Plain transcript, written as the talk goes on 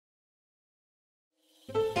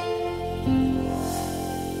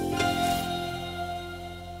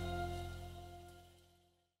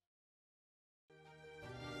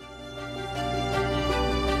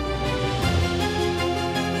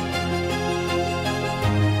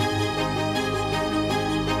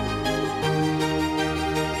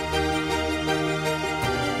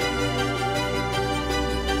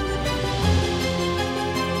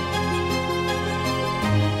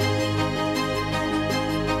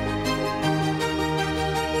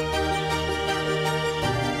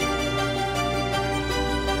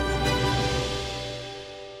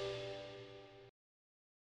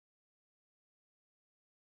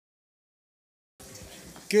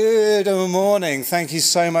Good morning. Thank you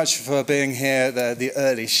so much for being here, the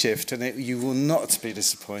early shift, and you will not be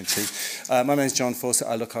disappointed. My name is John Fawcett.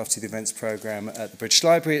 I look after the events programme at the British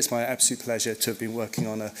Library. It's my absolute pleasure to have been working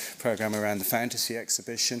on a programme around the fantasy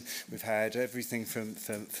exhibition. We've had everything from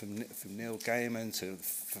Neil Gaiman to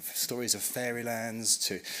stories of fairylands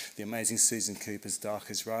to the amazing Susan Cooper's Dark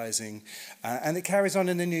is Rising, and it carries on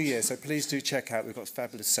in the new year, so please do check out. We've got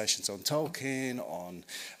fabulous sessions on Tolkien, on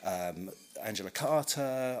Angela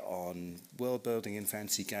Carter, on world building in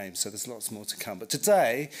fantasy games, so there's lots more to come. But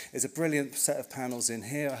today is a brilliant set of panels in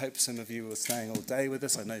here. I hope some of you are staying all day with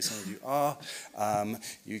us. I know some of you are.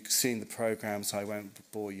 You've seen the programme, so I won't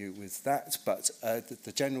bore you with that, but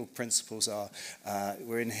the general principles are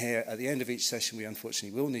we're in here at the end of each session. We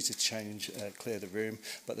unfortunately will need to clear the room,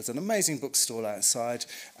 but there's an amazing bookstall outside,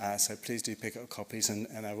 so please do pick up copies, and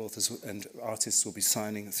our authors and artists will be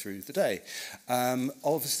signing through the day.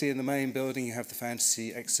 Obviously in the main building you have the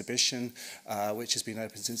fantasy exhibition, which has been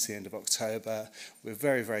open since the end of October. We're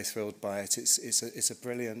very, very thrilled by it. It's a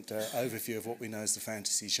brilliant overview of what we know as the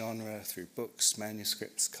fantasy genre through books,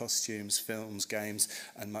 manuscripts, costumes, films, games,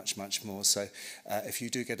 and much, much more. So if you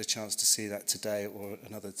do get a chance to see that today or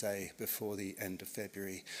another day before the end of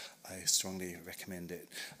February, I strongly recommend it,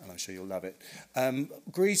 and I'm sure you'll love it.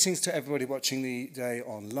 Greetings to everybody watching the day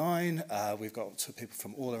online. We've got people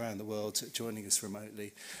from all around the world joining us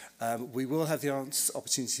remotely. We will have the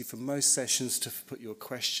opportunity for most sessions to put your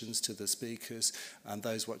questions to the speakers, and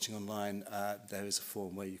those watching online, there is a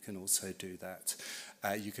form where you can also do that.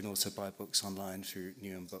 You can also buy books online through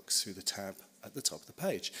Newham Books through the tab at the top of the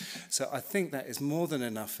page. So I think that is more than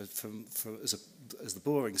enough as the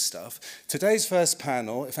boring stuff. Today's first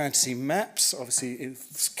panel, fantasy maps, obviously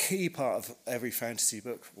it's a key part of every fantasy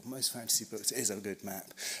book, well, most fantasy books is a good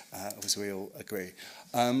map, as we all agree.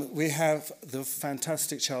 We have the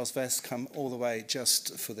fantastic Charles Vess come all the way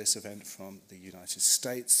just for this event from the United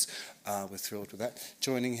States. We're thrilled with that.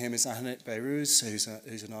 Joining him is Annette Beiruz, who's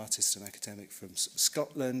an artist and academic from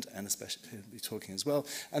Scotland, and especially he'll be talking as well.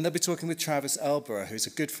 And they'll be talking with Travis Elborough, who's a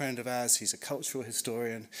good friend of ours. He's a cultural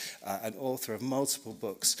historian, and author of multiple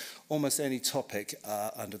books, almost any topic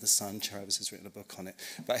under the sun. Travis has written a book on it.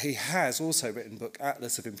 But he has also written a book,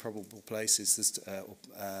 Atlas of Improbable Places,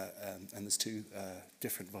 and there's two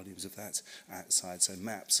different volumes of that outside. So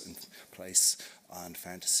maps and place and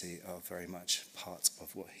fantasy are very much part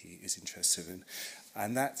of what he is interested in.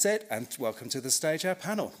 And that's it, and welcome to the stage, our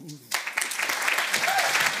panel.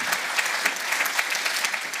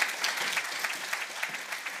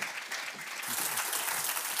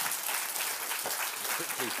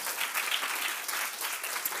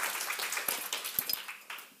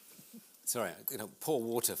 Sorry, pour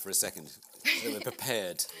water for a second, so we're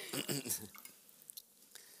prepared.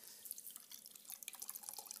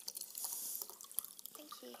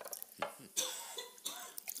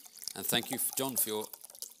 And thank you, John, for your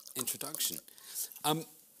introduction.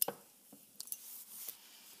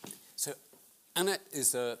 So Annette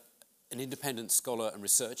is an independent scholar and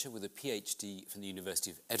researcher with a PhD from the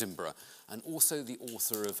University of Edinburgh, and also the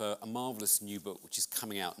author of a marvellous new book which is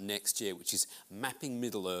coming out next year, which is Mapping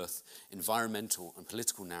Middle-earth, Environmental and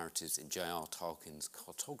Political Narratives in J.R.R. Tolkien's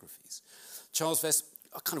Cartographies. Charles Vess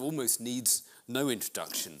kind of almost needs no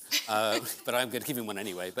introduction, but I'm going to give him one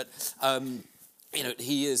anyway. But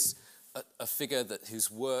he is a figure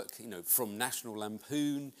whose work, from National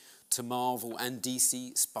Lampoon to Marvel and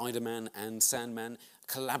DC, Spider-Man and Sandman,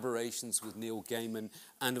 collaborations with Neil Gaiman,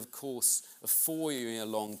 and of course a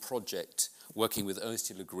 4-year-long project working with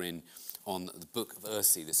Ursula Le Guin on the Book of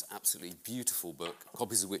Earthsea, this absolutely beautiful book,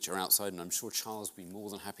 copies of which are outside, and I'm sure Charles will be more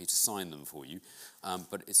than happy to sign them for you.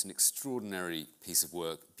 But it's an extraordinary piece of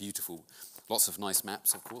work, beautiful. Lots of nice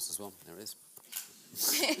maps, of course, as well. There it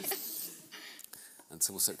is. And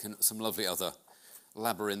some lovely other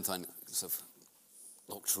labyrinthine sort of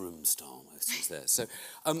locked room style motifs there. So,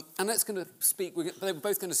 Annette's going to speak. They're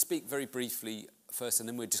both going to speak very briefly first, and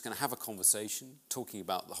then we're just going to have a conversation talking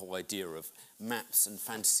about the whole idea of maps and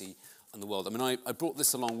fantasy and the world. I mean, I brought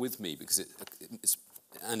this along with me because it's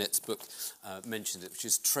Annette's book mentioned it, which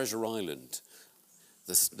is Treasure Island,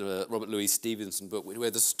 the Robert Louis Stevenson book,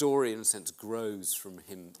 where the story, in a sense, grows from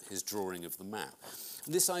his drawing of the map.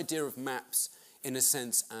 And this idea of maps, in a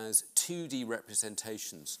sense, as 2D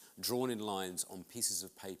representations drawn in lines on pieces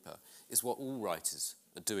of paper, is what all writers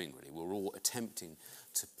are doing, really. We're all attempting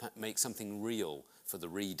to make something real for the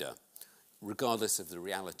reader, regardless of the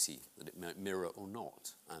reality that it might mirror or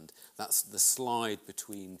not. And that's the slide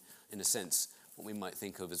between, in a sense, what we might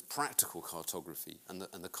think of as practical cartography and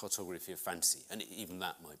the cartography of fantasy. And even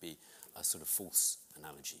that might be a sort of false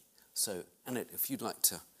analogy. So, Annette, if you'd like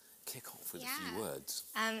to kick off with a few words.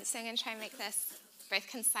 So I'm going to try and make this both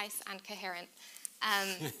concise and coherent.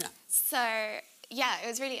 So, yeah, it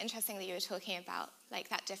was really interesting that you were talking about like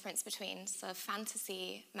that difference between sort of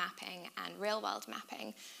fantasy mapping and real-world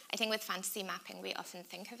mapping. I think with fantasy mapping, we often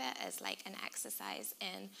think of it as like an exercise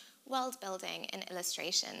in world building and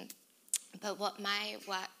illustration. But what my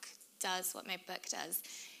work does, what my book does,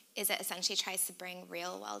 is it essentially tries to bring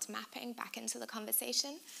real-world mapping back into the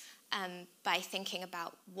conversation by thinking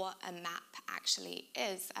about what a map actually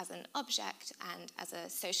is as an object and as a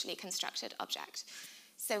socially constructed object.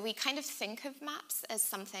 So we kind of think of maps as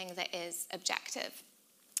something that is objective,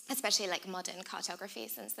 especially like modern cartography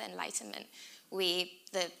since the Enlightenment.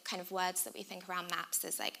 The kind of words that we think around maps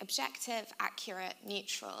is like objective, accurate,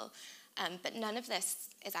 neutral, but none of this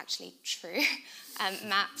is actually true.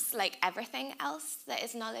 Maps, like everything else that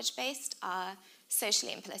is knowledge-based, are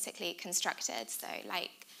socially and politically constructed. So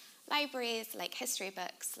like libraries, like history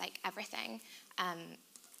books, like everything,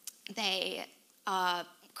 they are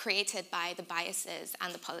created by the biases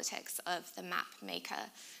and the politics of the map maker,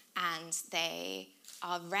 and they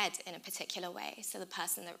are read in a particular way. So the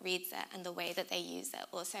person that reads it and the way that they use it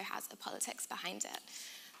also has a politics behind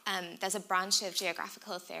it. There's a branch of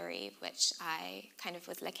geographical theory which I kind of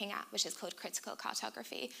was looking at, which is called critical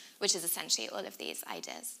cartography, which is essentially all of these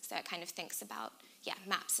ideas. So it kind of thinks about,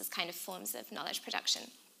 maps as kind of forms of knowledge production.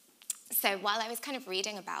 So while I was kind of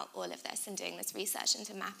reading about all of this and doing this research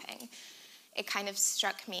into mapping, it kind of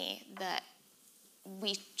struck me that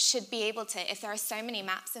we should be able to, if there are so many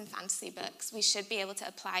maps in fantasy books, we should be able to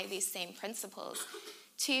apply these same principles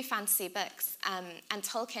to fantasy books. And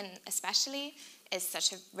Tolkien especially is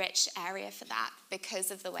such a rich area for that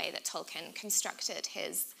because of the way that Tolkien constructed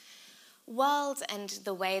his world and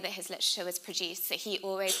the way that his literature was produced. So he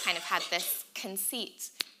always kind of had this conceit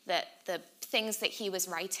that the things that he was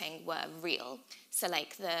writing were real. So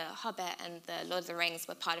like The Hobbit and the Lord of the Rings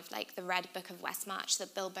were part of like the Red Book of Westmarch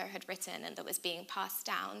that Bilbo had written and that was being passed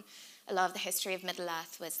down. A lot of the history of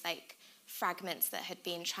Middle-earth was like fragments that had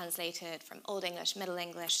been translated from Old English, Middle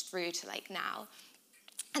English through to like now.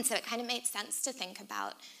 And so it kind of made sense to think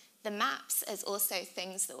about the maps as also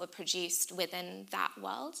things that were produced within that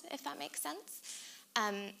world, if that makes sense.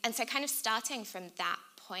 And so kind of starting from that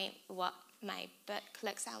point, what my book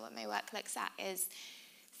looks at, what my work looks at, is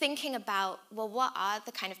thinking about, well, what are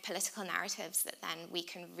the kind of political narratives that then we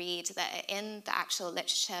can read that are in the actual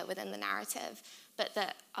literature within the narrative, but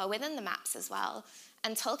that are within the maps as well.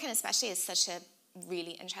 And Tolkien especially is such a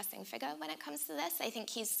really interesting figure when it comes to this. I think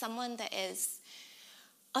he's someone that is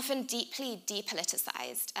often deeply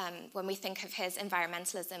depoliticized. When we think of his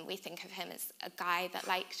environmentalism, we think of him as a guy that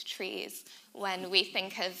liked trees. When we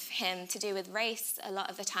think of him to do with race, a lot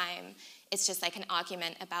of the time, it's just like an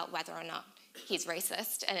argument about whether or not he's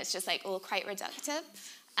racist, and it's just like all quite reductive.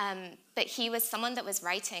 But he was someone that was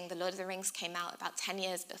writing, The Lord of the Rings came out about 10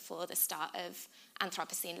 years before the start of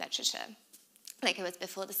Anthropocene literature. Like it was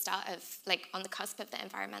before the start of, like on the cusp of the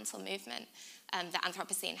environmental movement, the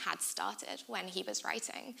Anthropocene had started when he was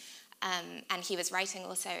writing. And he was writing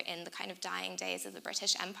also in the kind of dying days of the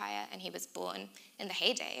British Empire, and he was born in the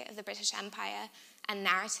heyday of the British Empire, and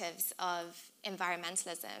narratives of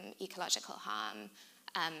environmentalism, ecological harm,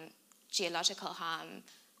 geological harm,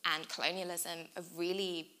 and colonialism are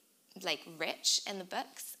really like rich in the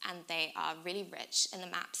books, and they are really rich in the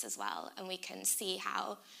maps as well. And we can see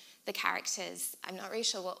how the characters, I'm not really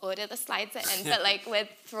sure what order the slides are in, but like with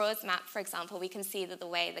Thror's map, for example, we can see that the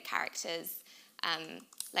way the characters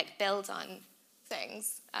like build on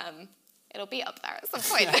things. It'll be up there at some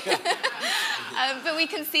point. But we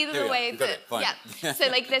can see that the way that, so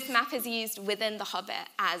like this map is used within The Hobbit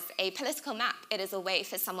as a political map. It is a way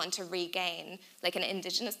for someone to regain, like an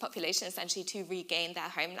indigenous population essentially, to regain their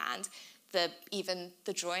homeland. Even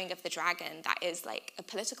the drawing of the dragon, that is like a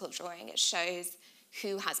political drawing. It shows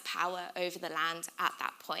who has power over the land at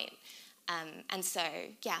that point. And so,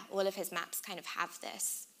 all of his maps kind of have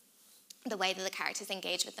this. The way that the characters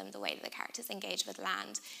engage with them, the way that the characters engage with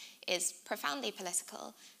land is profoundly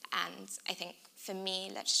political. And I think for me,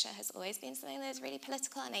 literature has always been something that is really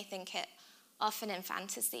political. And I think it often in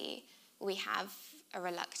fantasy, we have a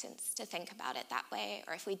reluctance to think about it that way.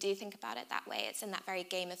 Or if we do think about it that way, it's in that very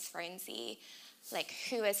Game of Thrones-y, like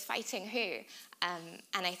who is fighting who. And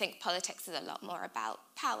I think politics is a lot more about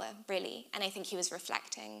power, really. And I think he was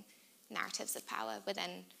reflecting narratives of power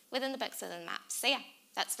within the books, within the maps. So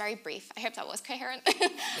that's very brief. I hope that was coherent. Yeah,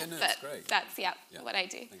 no, that's great. That's, what I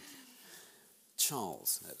do. Thank you.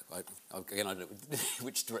 Charles, again, I don't know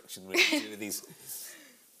which direction we're going to do with these.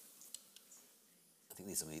 I think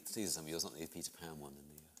these are some of yours, not the Peter Pan one.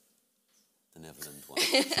 the Neverland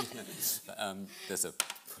one. There's a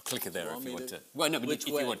clicker there if you want to. Well, no, but if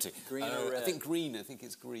you want to. Green or red? I think green. I think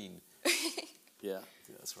it's green. Yeah.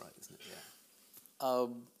 That's right, isn't it? Yeah.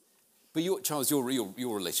 But Charles, your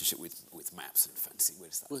relationship with maps and fantasy, where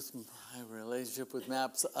does that? With my relationship with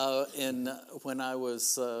maps, when I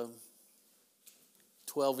was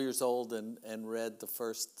 12 years old and read the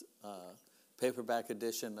first paperback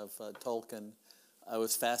edition of Tolkien, I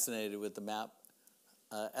was fascinated with the map,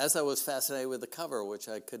 as I was fascinated with the cover, which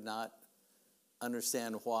I could not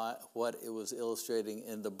understand what it was illustrating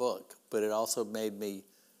in the book, but it also made me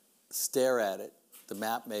stare at it. The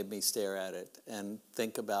map made me stare at it and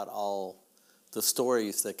think about all the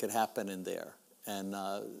stories that could happen in there. And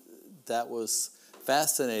that was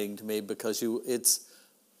fascinating to me because it's,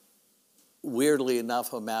 weirdly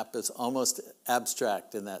enough, a map is almost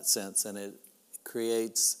abstract in that sense, and it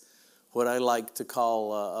creates what I like to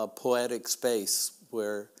call a poetic space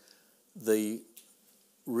where the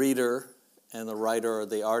reader and the writer or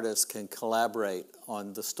the artist can collaborate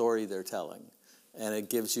on the story they're telling. And it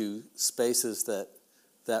gives you spaces that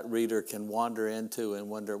reader can wander into and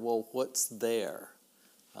wonder, well, what's there?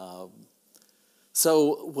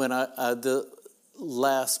 So when the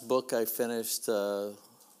last book I finished that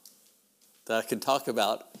I can talk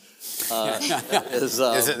about is...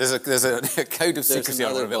 there's a code of secrecy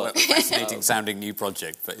on a fascinating sounding new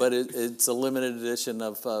project. But it's a limited edition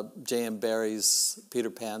of J.M. Barrie's Peter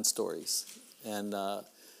Pan stories. And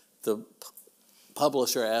the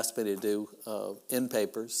publisher asked me to do in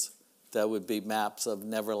papers that would be maps of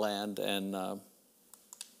Neverland and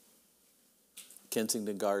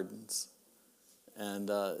Kensington Gardens. And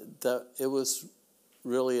it was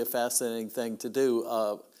really a fascinating thing to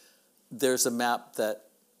do. There's a map that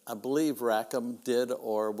I believe Rackham did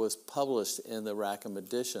or was published in the Rackham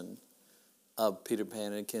edition of Peter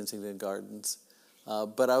Pan and Kensington Gardens.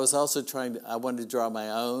 But I was also I wanted to draw my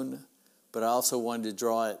own, but I also wanted to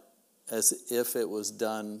draw it as if it was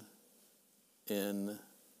done in,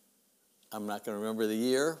 I'm not going to remember the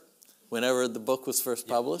year, whenever the book was first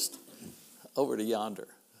published, over to yonder.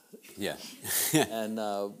 Yeah. And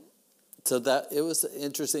so that, it was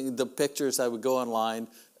interesting. The pictures, I would go online.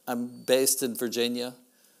 I'm based in Virginia.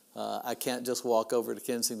 I can't just walk over to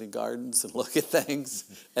Kensington Gardens and look at things.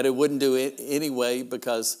 And it wouldn't do it anyway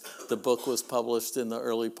because the book was published in the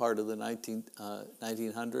early part of the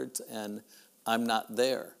 1900s, and I'm not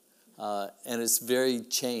there. And it's very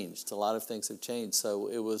changed. A lot of things have changed. So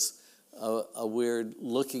it was a weird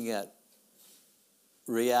looking at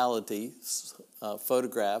reality,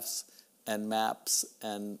 photographs and maps,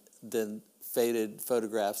 and then faded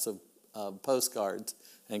photographs of postcards,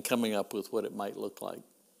 and coming up with what it might look like.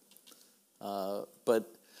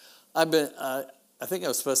 But I think I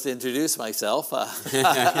was supposed to introduce myself.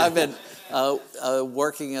 I've been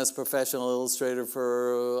working as a professional illustrator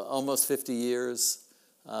for almost 50 years.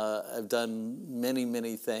 I've done many,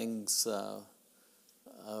 many things,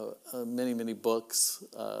 many books.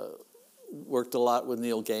 Worked a lot with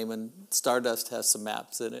Neil Gaiman. Stardust has some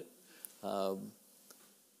maps in it.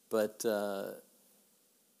 But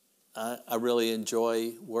I really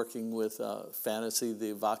enjoy working with fantasy.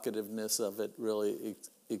 The evocativeness of it really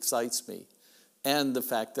excites me. And the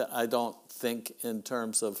fact that I don't think in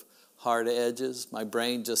terms of hard edges. My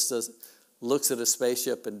brain just looks at a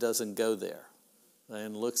spaceship and doesn't go there.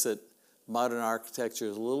 And looks at modern architecture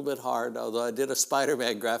is a little bit hard, although I did a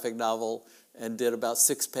Spider-Man graphic novel and did about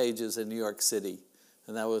 6 pages in New York City.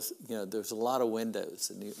 And that was, there's a lot of windows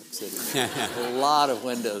in New York City. A lot of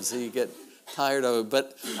windows, so you get tired of it.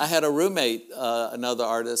 But I had a roommate, another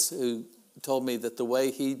artist, who told me that the way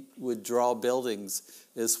he would draw buildings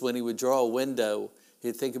is when he would draw a window,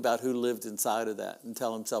 he'd think about who lived inside of that and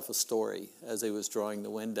tell himself a story as he was drawing the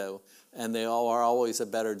window. And they all are always a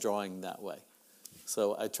better drawing that way.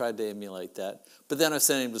 So I tried to emulate that. But then I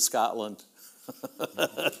sent him to Scotland.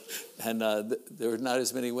 And there were not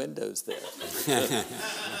as many windows there.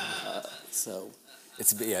 So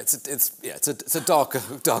it's a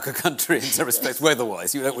darker country in some respects,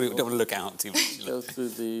 weather-wise. You don't want to look out too much. Go through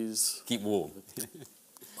these. Keep warm.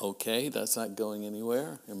 Okay, that's not going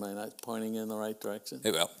anywhere. Am I not pointing in the right direction?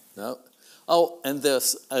 It will. No. Oh, and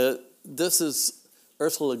this is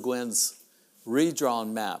Ursula Le Guin's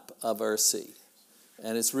redrawn map of Earthsea,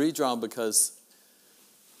 and it's redrawn because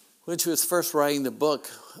when she was first writing the book,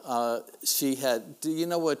 she had, do you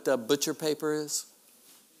know what butcher paper is?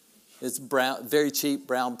 It's brown, very cheap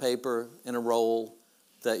brown paper in a roll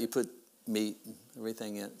that you put meat and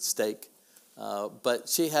everything in, steak. But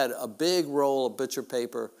she had a big roll of butcher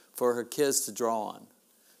paper for her kids to draw on.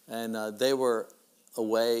 And they were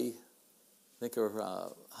away. I think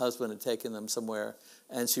her husband had taken them somewhere.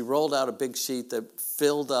 and she rolled out a big sheet that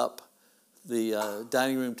filled up the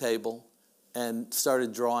dining room table and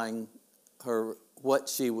started drawing what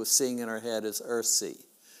she was seeing in her head as Earthsea.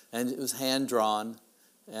 And it was hand-drawn,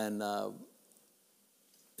 and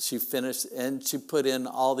she finished, and she put in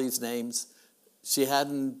all these names. She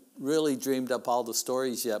hadn't really dreamed up all the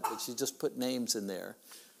stories yet, but she just put names in there.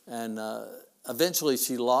 And eventually,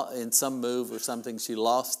 in some move or something, she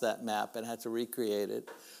lost that map and had to recreate it.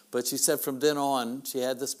 But she said from then on, she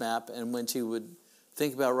had this map, and when she would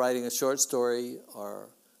think about writing a short story or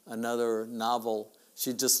another novel,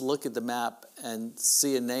 she'd just look at the map and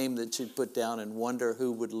see a name that she'd put down and wonder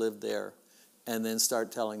who would live there, and then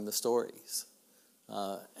start telling the stories.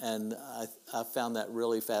 And I found that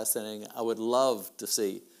really fascinating. I would love to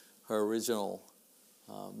see her original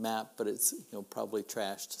map, but it's probably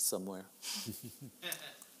trashed somewhere.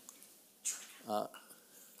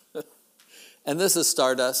 And this is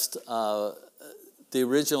Stardust, the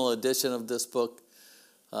original edition of this book.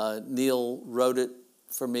 Neil wrote it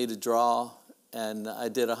for me to draw, and I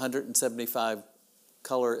did 175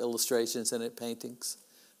 color illustrations in it, paintings.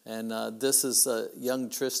 And this is young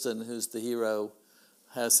Tristan, who's the hero,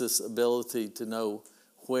 has this ability to know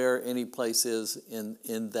where any place is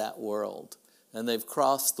in that world. And they've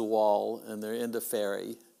crossed the wall, and they're into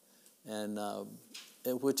Fairy, and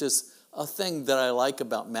which is a thing that I like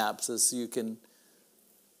about maps, is you can,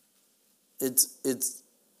 it's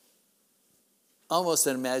almost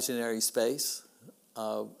an imaginary space,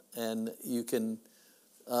 and you can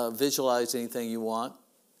visualize anything you want,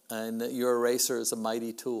 and your eraser is a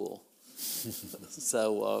mighty tool.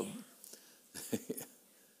 So,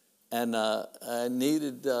 and I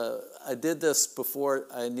did this before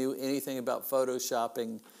I knew anything about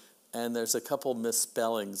photoshopping, and there's a couple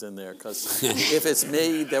misspellings in there, because if it's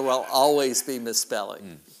me, there will always be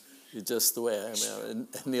misspelling. It's just the way I mean.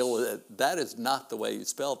 And Neil, that is not the way you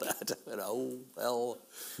spell that. And, oh, well.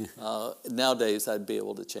 Nowadays, I'd be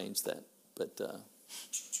able to change that, but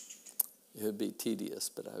it would be tedious,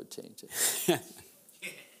 but I would change it.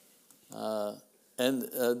 I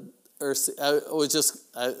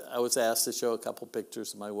was asked to show a couple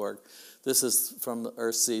pictures of my work. This is from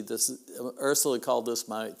Earthsea. Ursula called this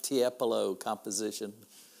my Tiepolo composition.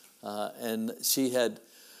 And she had,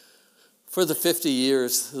 for the 50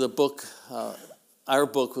 years, the book, our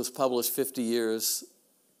book was published 50 years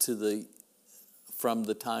from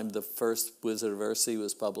the time the first Wizard of Earthsea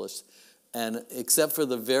was published. And except for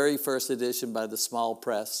the very first edition by the small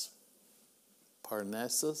press,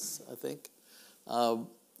 Parnassus, I think,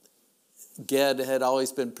 Ged had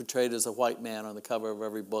always been portrayed as a white man on the cover of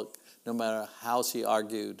every book, no matter how she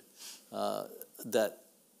argued that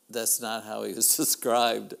that's not how he was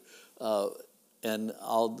described. And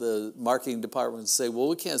all the marketing departments say, well,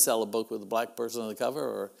 we can't sell a book with a black person on the cover.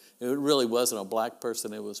 Or it really wasn't a black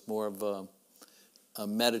person. It was more of a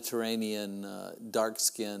Mediterranean,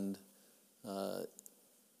 dark-skinned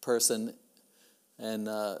person. And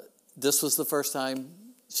this was the first time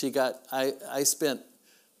she got... I spent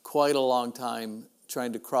quite a long time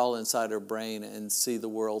trying to crawl inside her brain and see the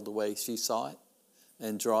world the way she saw it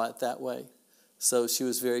and draw it that way. So she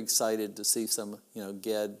was very excited to see some,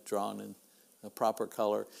 Ged drawn in a proper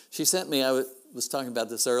color. She sent me, I was talking about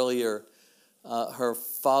this earlier, her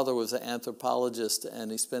father was an anthropologist, and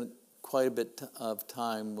he spent quite a bit of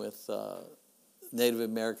time with Native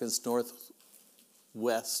Americans,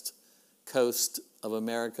 northwest coast of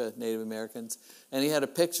America, Native Americans. And he had a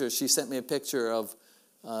picture, she sent me a picture of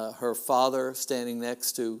her father standing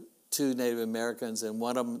next to two Native Americans, and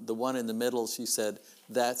the one in the middle, she said,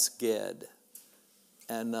 "That's Ged."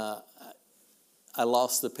 And I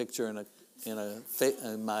lost the picture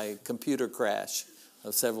in my computer crash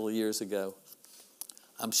of several years ago.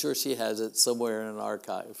 I'm sure she has it somewhere in an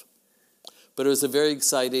archive. But it was a very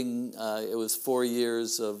exciting, it was 4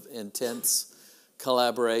 years of intense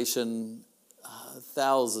collaboration,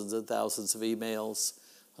 thousands and thousands of emails.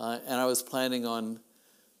 And I was planning on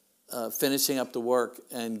finishing up the work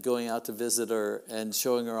and going out to visit her and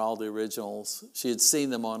showing her all the originals. She had seen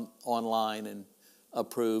them online and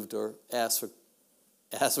approved or asked for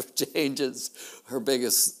changes. Her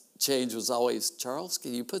biggest change was always, Charles,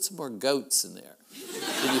 can you put some more goats in there?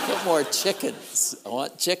 Can you put more chickens? I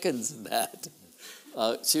want chickens in that.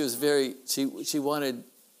 She wanted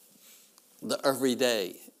the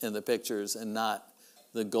everyday in the pictures and not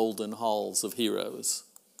the golden halls of heroes.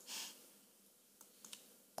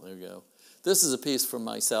 There we go. This is a piece from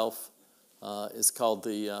myself. It's called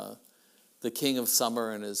The King of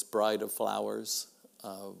Summer and His Bride of Flowers.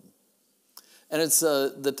 And it's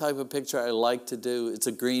the type of picture I like to do. It's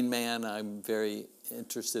a green man. I'm very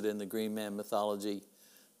interested in the green man mythology.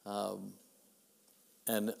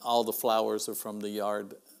 and all the flowers are from the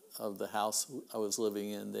yard of the house I was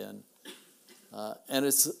living in then. And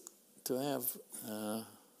it's to have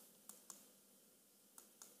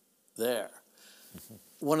there.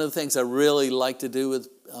 One of the things I really like to do with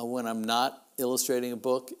when I'm not illustrating a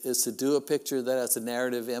book is to do a picture that has a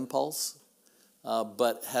narrative impulse,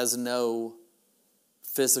 but has no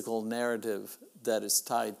physical narrative that it's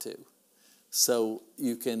tied to. So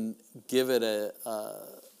you can give it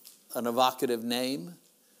an evocative name,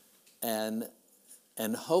 and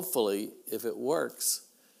hopefully, if it works,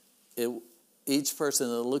 each person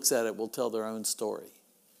that looks at it will tell their own story.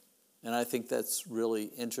 And I think that's really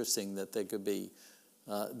interesting that they could be.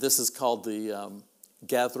 This is called the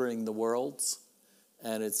Gathering the Worlds,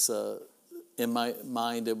 and it's in my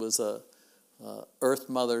mind it was a Earth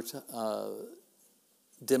Mother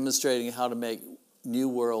demonstrating how to make new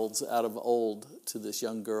worlds out of old to this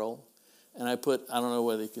young girl. And I don't know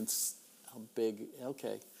whether you can, how big,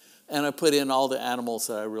 okay. And I put in all the animals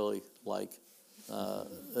that I really like.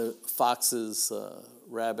 Foxes,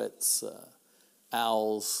 rabbits,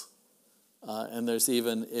 owls, and there's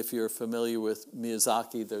even, if you're familiar with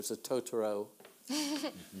Miyazaki, there's a Totoro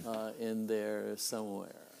in there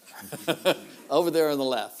somewhere. Over there on the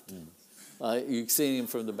left. You've seen him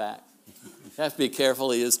from the back. You have to be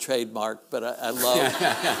careful; he is trademarked. But I love,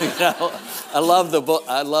 I love the book.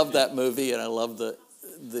 I love that movie, and I love the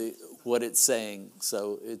what it's saying.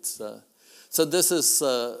 So it's so this is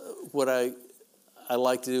what I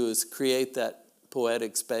like to do is create that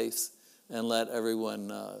poetic space and let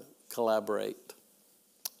everyone collaborate.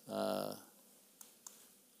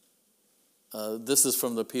 This is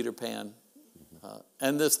from the Peter Pan,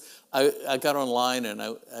 and this I got online and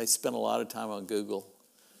I spent a lot of time on Google.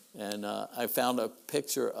 And I found a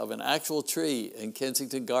picture of an actual tree in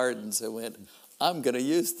Kensington Gardens and went, I'm going to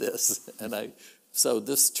use this. And so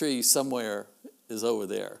this tree somewhere is over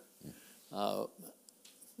there.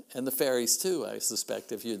 And the fairies too, I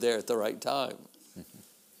suspect, if you're there at the right time.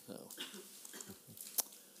 So.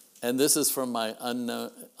 And this is from my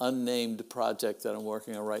unnamed project that I'm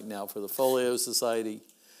working on right now for the Folio Society.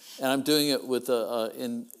 And I'm doing it with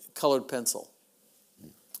in colored pencil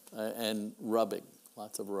and rubbing.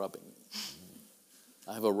 Lots of rubbing.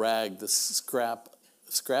 I have a rag, this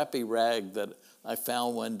scrappy rag that I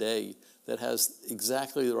found one day that has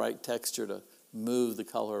exactly the right texture to move the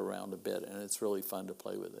color around a bit, and it's really fun to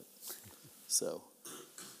play with it. So,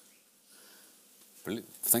 brilliant.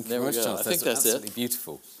 Thank you very much, John. I think that's absolutely it.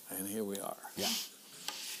 Beautiful. And here we are. Yeah.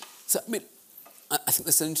 So, I mean, I think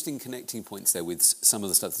there's some interesting connecting points there with some of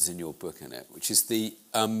the stuff that's in your book, Annette, which is the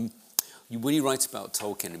when you write about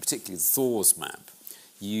Tolkien, and particularly Thor's map,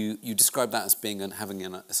 you describe that as having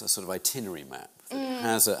a sort of itinerary map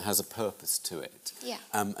that has a purpose to it. Yeah.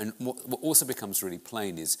 And what also becomes really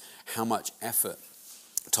plain is how much effort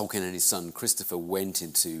Tolkien and his son Christopher went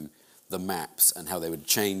into the maps and how they would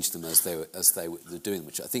change them as they were doing them,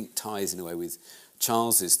 which I think ties in a way with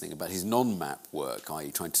Charles's thing about his non-map work,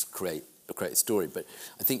 i.e. trying to create a story. But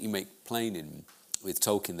I think you make plain with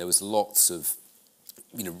Tolkien there was lots of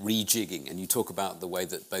rejigging, and you talk about the way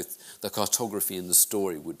that both the cartography and the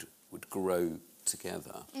story would grow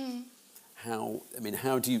together. How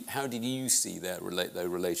did you see their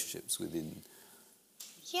relationships within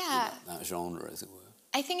that genre, as it were?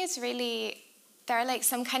 I think it's really, there are like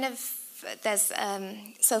some kind of, there's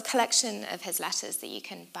a collection of his letters that you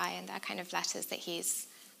can buy, and they're kind of letters that he's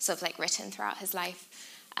sort of like written throughout his life.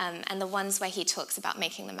 And the ones where he talks about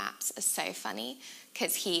making the maps are so funny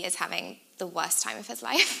because he is having the worst time of his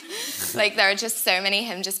life. Like there are just so many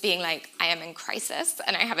him just being like, I am in crisis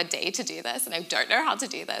and I have a day to do this and I don't know how to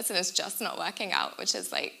do this and it's just not working out, which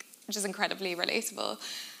is incredibly relatable.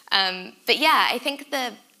 But yeah, I think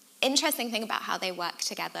the interesting thing about how they work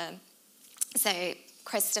together, so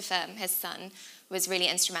Christopher, his son, was really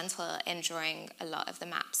instrumental in drawing a lot of the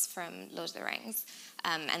maps from Lord of the Rings.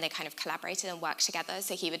 And they kind of collaborated and worked together.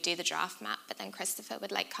 So he would do the draft map, but then Christopher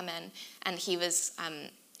would come in, and he was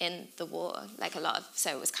in the war so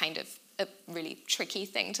it was kind of a really tricky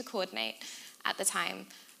thing to coordinate at the time.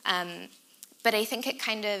 But I think it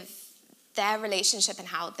kind of, their relationship and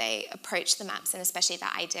how they approach the maps, and especially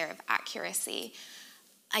that idea of accuracy,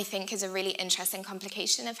 I think is a really interesting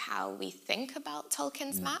complication of how we think about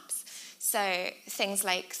Tolkien's maps. So things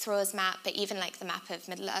like Thror's map, but even the map of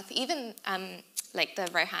Middle-earth, even the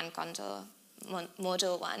Rohan, Gondor,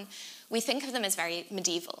 Mordor one, we think of them as very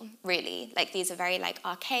medieval, really. These are very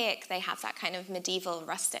archaic. They have that kind of medieval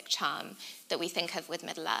rustic charm that we think of with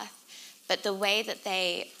Middle-earth. But the way that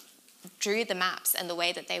they drew the maps and the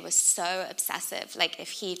way that they were so obsessive,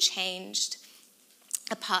 if he changed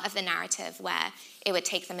a part of the narrative where it would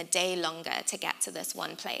take them a day longer to get to this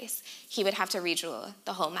one place, he would have to redraw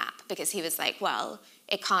the whole map because he was like, well,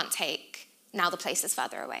 it can't take, now the place is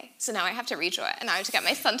further away. So now I have to redraw it, and I have to get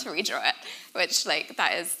my son to redraw it, which like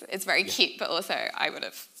that is very cute, but also I would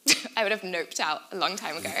have noped out a long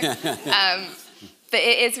time ago. But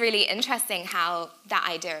it is really interesting how that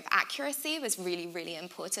idea of accuracy was really, really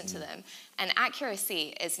important to them. And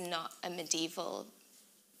accuracy is not a medieval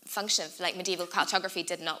function. Like medieval cartography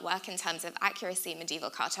did not work in terms of accuracy. Medieval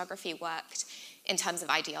cartography worked in terms of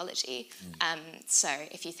ideology. So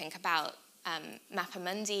if you think about Mappa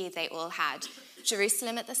Mundi, they all had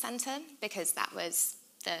Jerusalem at the center because that was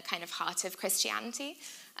the kind of heart of Christianity.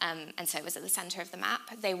 And so it was at the center of the map.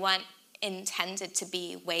 They weren't intended to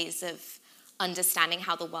be ways of understanding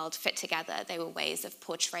how the world fit together. They were ways of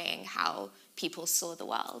portraying how people saw the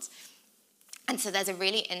world. And so there's a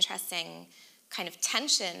really interesting kind of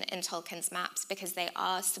tension in Tolkien's maps because they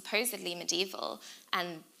are supposedly medieval,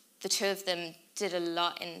 and the two of them did a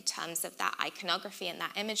lot in terms of that iconography and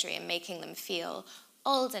that imagery and making them feel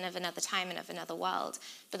old and of another time and of another world.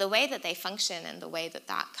 But the way that they function and the way that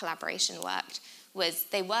that collaboration worked was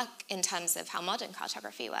they work in terms of how modern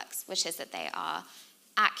cartography works, which is that they are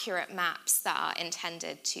accurate maps that are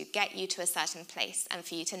intended to get you to a certain place and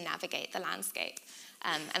for you to navigate the landscape.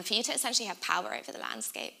 And for you to essentially have power over the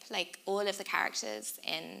landscape. Like all of the characters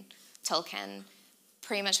in Tolkien,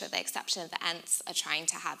 pretty much with the exception of the Ents, are trying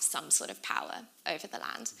to have some sort of power over the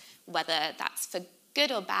land, whether that's for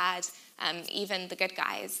good or bad. Even the good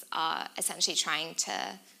guys are essentially trying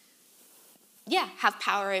to, have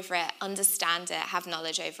power over it, understand it, have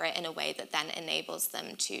knowledge over it in a way that then enables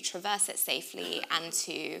them to traverse it safely and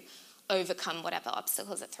to overcome whatever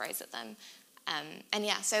obstacles it throws at them.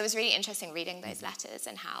 So it was really interesting reading those letters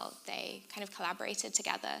and how they kind of collaborated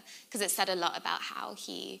together, because it said a lot about how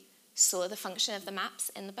he saw the function of the maps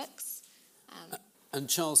in the books. And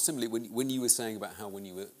Charles, similarly, when you were saying about how when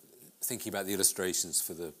you were thinking about the illustrations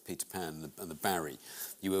for the Peter Pan and the Barry,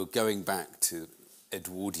 you were going back to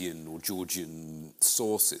Edwardian or Georgian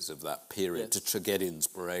sources of that period to get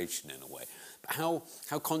inspiration in a way. But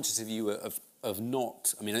how conscious of you of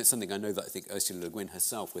not, I mean, it's something I know that I think Ursula Le Guin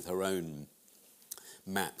herself with her own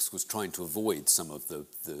maps was trying to avoid some of the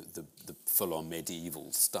full-on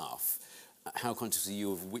medieval stuff. How conscious are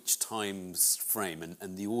you of which time's frame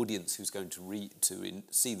and the audience who's going to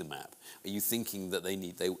see the map? Are you thinking that they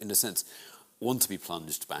in a sense, want to be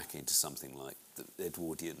plunged back into something like the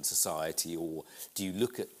Edwardian society, or do you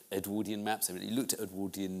look at Edwardian maps? I mean, you looked at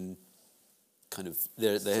Edwardian kind of,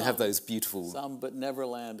 they have those beautiful... Some, but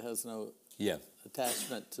Neverland has no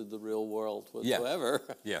attachment to the real world whatsoever.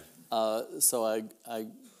 So I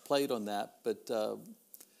played on that, but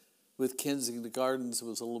with Kensington Gardens it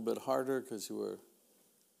was a little bit harder because you were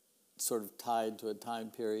sort of tied to a time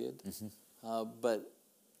period. But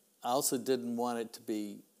I also didn't want it to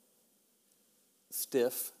be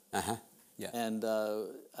stiff. And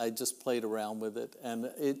I just played around with it, and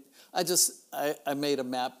I made a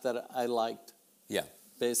map that I liked.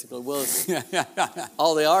 Basically, well,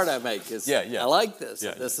 all the art I make is I like this.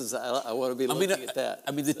 This is I want to be looking at that.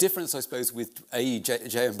 I mean, the difference, I suppose, with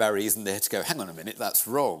J.R.R. Barry isn't there to go, hang on a minute, that's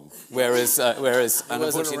wrong. Whereas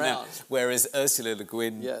Ursula Le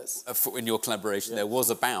Guin, in your collaboration, there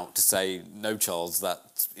was about to say, no, Charles,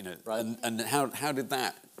 that and how did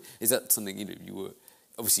that? Is that something you were?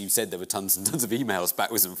 Obviously, you said there were tons and tons of emails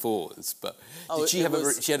backwards and forwards, but she had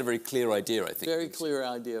a very clear idea, I think. Very clear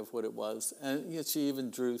idea of what it was, and she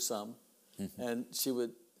even drew some. And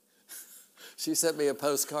she sent me a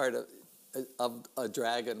postcard of a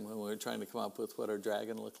dragon when we were trying to come up with what her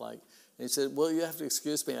dragon looked like. And she said, "Well, you have to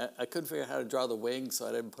excuse me. I couldn't figure out how to draw the wings, so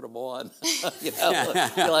I didn't put them on."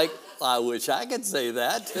 You're like, I wish I could say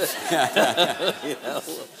that.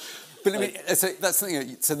 But I mean, so that's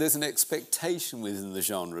something. So there's an expectation within the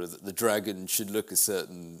genre that the dragon should look a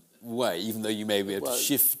certain way, even though you may be able to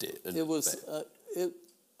shift it.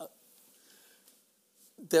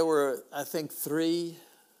 There were, I think, 3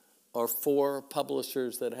 or 4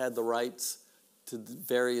 publishers that had the rights to the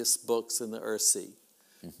various books in the Earthsea,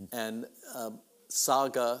 and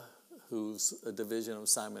Saga, who's a division of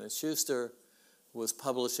Simon & Schuster, was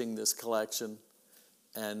publishing this collection,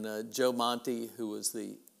 and Joe Monte, who was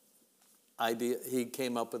the idea, he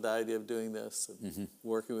came up with the idea of doing this and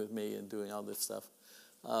working with me and doing all this stuff.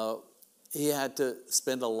 He had to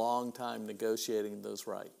spend a long time negotiating those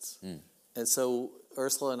rights. And so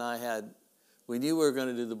Ursula and I we knew we were going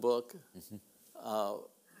to do the book,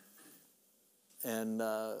 and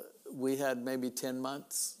we had maybe 10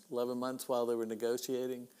 months, 11 months while they were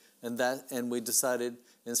negotiating, and we decided,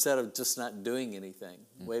 instead of just not doing anything,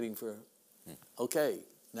 waiting for Okay,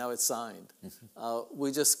 now it's signed.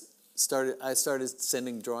 I started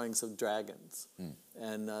sending drawings of dragons,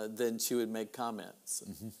 and then she would make comments.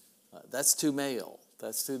 That's too male.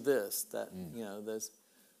 That's too this. This,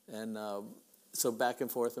 and so back and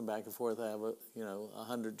forth and back and forth. I have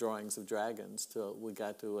 100 drawings of dragons till we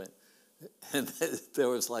got to it, and there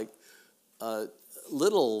was like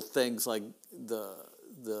little things like the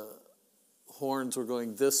horns were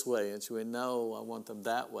going this way, and she went, "No, I want them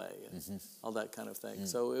that way," and all that kind of thing.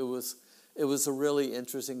 So it was a really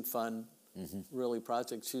interesting, fun, really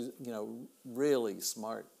project. She's really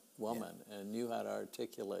smart woman and knew how to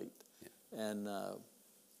articulate, and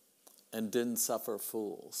didn't suffer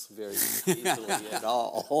fools very easily at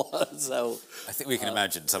all. So I think we can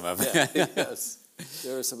imagine some of it. Yes,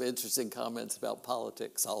 there were some interesting comments about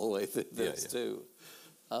politics all the way through this too.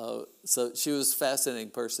 So she was a fascinating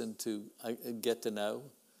person to get to know,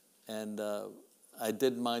 and I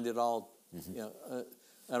didn't mind at all.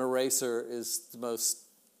 An eraser is the most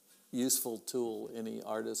useful tool any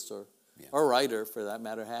artist or writer, for that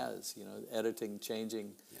matter, has. Editing,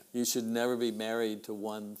 changing. Yeah. You should never be married to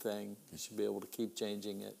one thing. You should be able to keep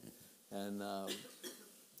changing it, and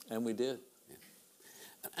we did.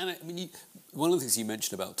 And I mean, one of the things you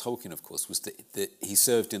mentioned about Tolkien, of course, was that he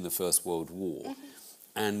served in the First World War,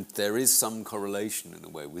 and there is some correlation in a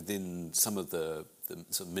way within some of the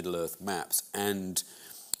sort of Middle-earth maps and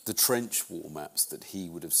the trench war maps that he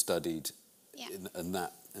would have studied in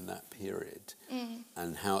that period,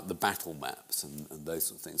 and how the battle maps and those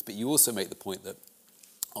sort of things. But you also make the point that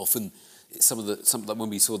often when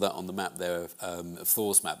we saw that on the map there,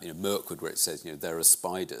 Thor's map, Mirkwood, where it says there are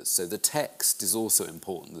spiders. So the text is also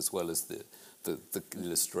important as well as the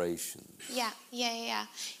illustration. Yeah,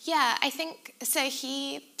 I think so.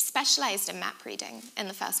 He specialized in map reading in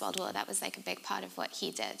the First World War. That was like a big part of what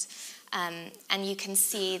he did. And you can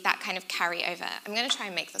see that kind of carry over. I'm going to try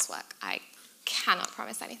and make this work. I cannot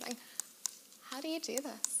promise anything. How do you do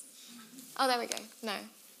this? Oh, there we go. No.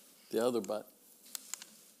 The other button.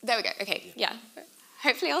 There we go. Okay, yeah.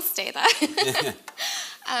 Hopefully I'll stay there.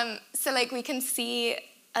 So we can see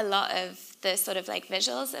a lot of the sort of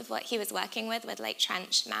visuals of what he was working with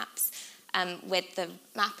trench maps, with the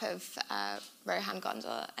map of Rohan,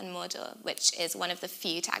 Gondor, and Mordor, which is one of the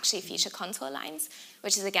few to actually feature contour lines,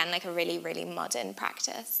 which is, again, a really, really modern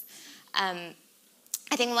practice.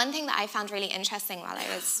 I think one thing that I found really interesting while I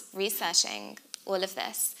was researching all of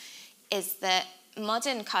this is that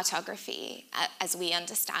modern cartography, as we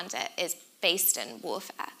understand it, is based in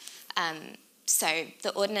warfare. So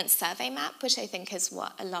the Ordnance Survey map, which I think is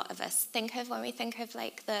what a lot of us think of when we think of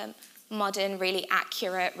the modern, really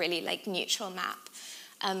accurate, really neutral map,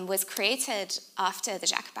 was created after the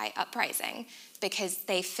Jacobite uprising because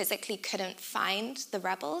they physically couldn't find the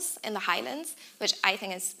rebels in the Highlands, which I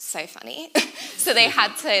think is so funny. So they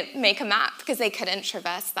had to make a map because they couldn't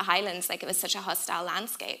traverse the Highlands. It was such a hostile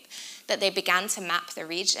landscape that they began to map the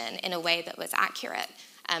region in a way that was accurate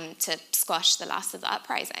to squash the loss of the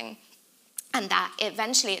uprising. And that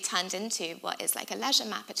eventually it turned into what is a leisure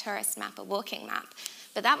map, a tourist map, a walking map.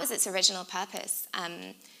 But that was its original purpose.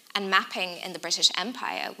 And mapping in the British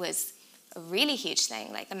Empire was a really huge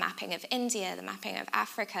thing, the mapping of India, the mapping of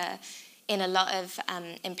Africa. In a lot of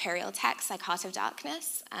imperial texts, like Heart of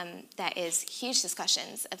Darkness, there is huge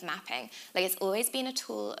discussions of mapping. It's always been a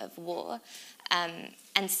tool of war.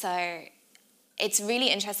 And so it's really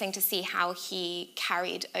interesting to see how he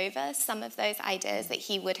carried over some of those ideas that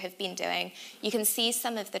he would have been doing. You can see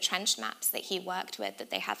some of the trench maps that he worked with, that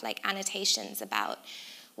they have annotations about,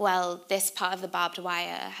 well, this part of the barbed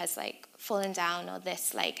wire has fallen down, or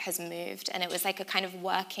this has moved. And it was a kind of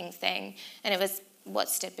working thing. And it was what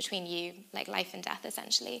stood between you, life and death,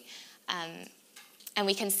 essentially. And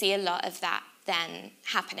we can see a lot of that then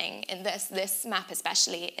happening in this. This map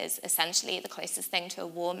especially is essentially the closest thing to a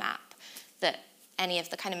war map that any of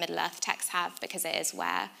the kind of Middle-earth texts have, because it is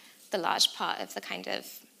where the large part of the kind of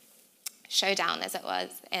showdown, as it was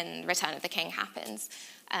in Return of the King, happens.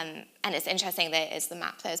 And it's interesting that it is the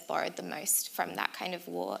map that has borrowed the most from that kind of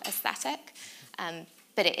war aesthetic.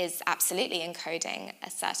 But it is absolutely encoding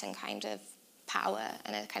a certain kind of power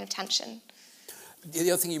and a kind of tension.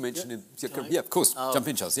 The other thing you mentioned of course, jump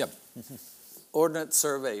in, Charles, Ordnance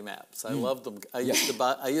Survey maps. I love them. I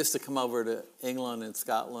used to come over to England and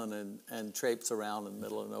Scotland and traipse around in the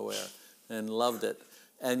middle of nowhere and loved it.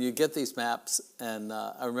 And you get these maps, and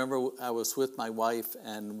I remember I was with my wife,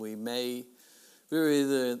 and we were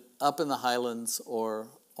either up in the Highlands or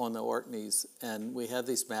on the Orkneys, and we had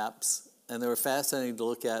these maps, and they were fascinating to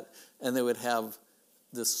look at, and they would have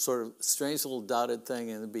this sort of strange little dotted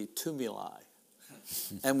thing, and it'd be tumuli.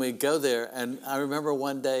 And we'd go there, and I remember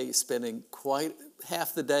one day spending quite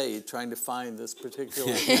half the day trying to find this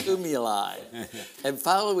particular cumuli. And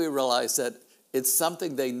finally we realized that it's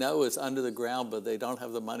something they know is under the ground, but they don't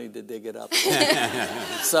have the money to dig it up.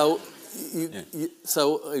 So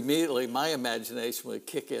immediately my imagination would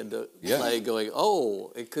kick into play, going,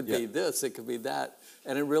 oh, it could be this, it could be that.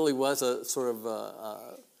 And it really was a sort of,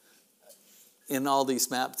 in all these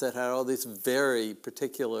maps that had all these very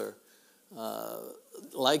particular,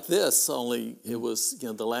 like this, only it was, you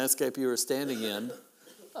know, the landscape you were standing in,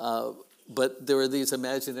 but there were these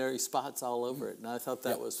imaginary spots all over it. And I thought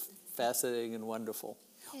that was fascinating and wonderful.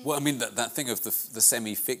 Well, I mean, that thing of the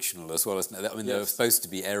semi-fictional as well as, I mean, there were supposed to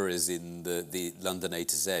be errors in the London A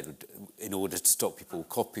to Z in order to stop people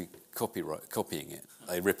copying it.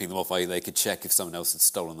 Ripping them off, they could check if someone else had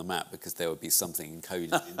stolen the map because there would be something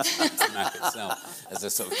encoded into the map itself as a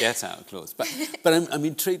sort of get-out clause. But I'm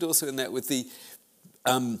intrigued also in that with the...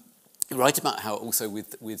 you write about how also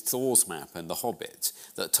with Thor's map and The Hobbit,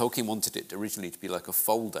 that Tolkien wanted it originally to be like a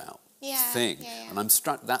fold-out thing. And I'm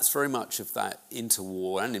struck, that's very much of that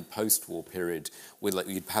interwar and in post-war period where like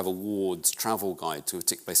you'd have a ward's travel guide to a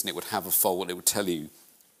particular place and it would have a fold, it would tell you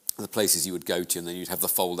the places you would go to, and then you'd have the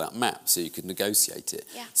fold-out map so you could negotiate it.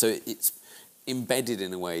 So it's embedded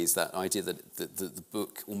in a way is that idea that the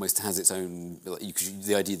book almost has its own, like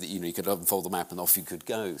the idea that, you know, you could unfold the map and off you could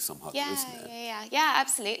go somehow, isn't it? Yeah,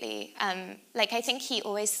 absolutely. Like, I think he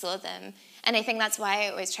always saw them, and I think that's why I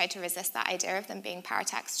always tried to resist that idea of them being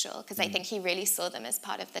paratextual, because I think he really saw them as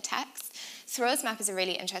part of the text. Thoreau's map is a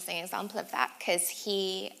really interesting example of that, because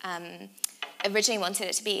he originally wanted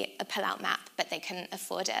it to be a pull-out map, but they couldn't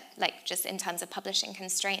afford it, like just in terms of publishing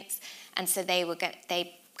constraints, and so they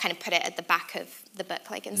kind of put it at the back of the book,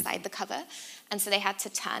 like inside the cover. And so they had to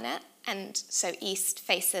turn it. And so east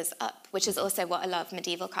faces up, which is also what a lot of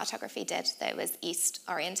medieval cartography did, though it was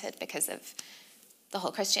east-oriented because of the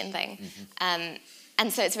whole Christian thing. And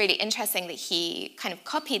so it's really interesting that he kind of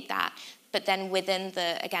copied that, but then within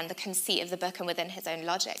the conceit of the book and within his own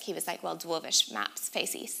logic, he was like, well, dwarvish maps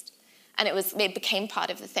face east. And it became part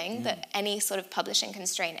of the thing that any sort of publishing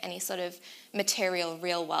constraint, any sort of material,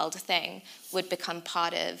 real-world thing would become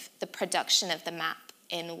part of the production of the map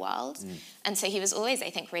in world. And so he was always, I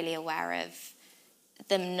think, really aware of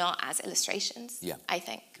them not as illustrations, I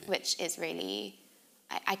think, which is really...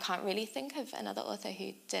 I can't really think of another author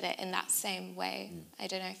who did it in that same way. I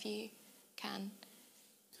don't know if you can.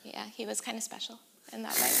 Yeah, he was kind of special in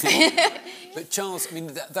that way. But Charles, I mean,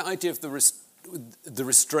 that idea of the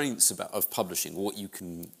restraints of publishing, what you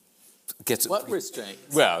can get. What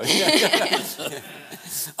restraints? Well,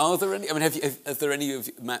 are there any? I mean, are there any of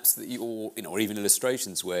maps that you, or even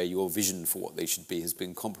illustrations where your vision for what they should be has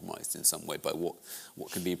been compromised in some way by what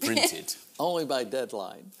can be printed? Only by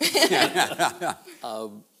deadline.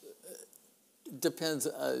 Depends.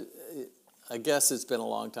 I guess it's been a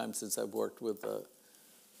long time since I've worked with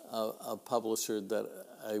a publisher that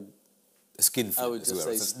I would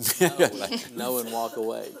just say no and walk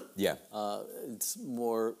away. Yeah. It's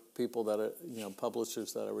more people that are,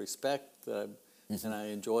 publishers that I respect, that and I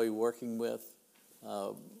enjoy working with.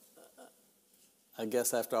 I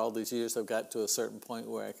guess after all these years, I've got to a certain point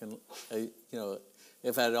where I can,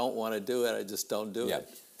 if I don't want to do it, I just don't do it.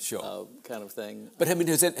 Sure. Kind of thing. But I mean,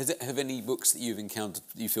 have any books that you've encountered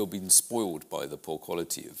you feel been spoiled by the poor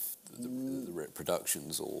quality of the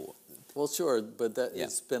productions or? Well, sure, but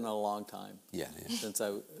it's been a long time.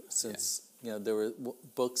 Since there were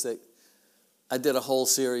books that I did a whole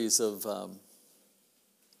series of.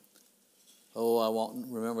 I won't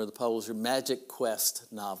remember the publisher. Magic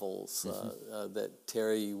Quest novels that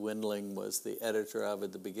Terry Windling was the editor of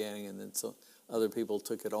at the beginning, and then some other people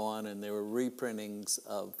took it on, and they were reprintings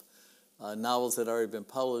of novels that had already been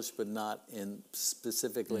published, but not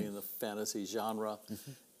specifically in the fantasy genre.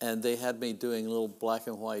 And they had me doing little black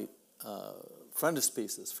and white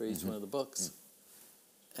frontispieces for each one of the books.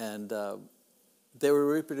 And they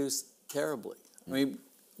were reproduced terribly. I mean,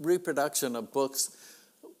 reproduction of books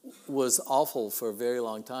was awful for a very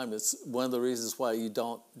long time. It's one of the reasons why you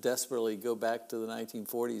don't desperately go back to the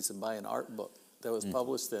 1940s and buy an art book that was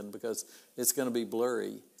published then, because it's going to be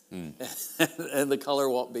blurry and the color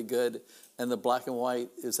won't be good, and the black and white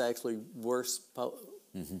is actually worse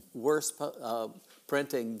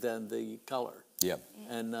printing than the color. Yeah.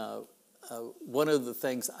 And one of the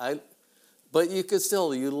things but you could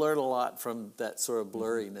still, you learn a lot from that sort of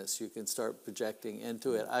blurriness. You can start projecting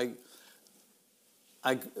into it.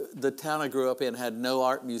 The town I grew up in had no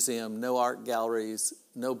art museum, no art galleries,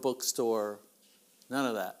 no bookstore, none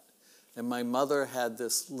of that. And my mother had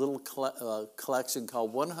this little collection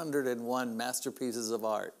called 101 Masterpieces of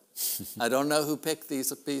Art. I don't know who picked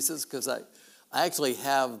these pieces because I actually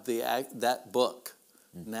have that book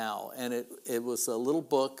now, and it was a little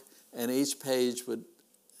book, and each page would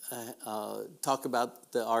talk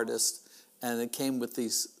about the artist, and it came with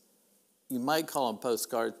these, you might call them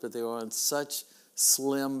postcards, but they were on such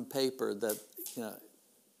slim paper that,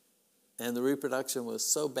 and the reproduction was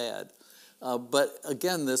so bad. But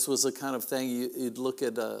again, this was a kind of thing you'd look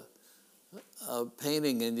at a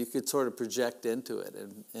painting and you could sort of project into it,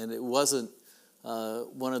 and it wasn't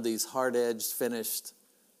one of these hard-edged finished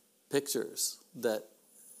pictures. That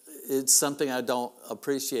it's something I don't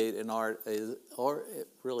appreciate in art, or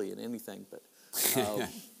really in anything, but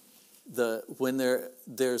when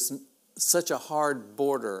there's such a hard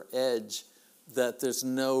border edge that there's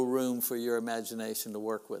no room for your imagination to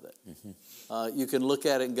work with it. You can look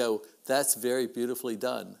at it and go, that's very beautifully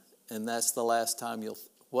done, and that's the last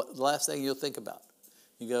thing you'll think about.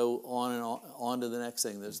 You go on and on to the next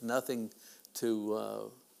thing. There's nothing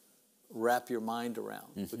to wrap your mind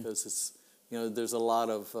around, because it's, there's a lot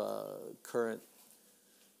of current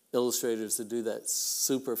illustrators that do that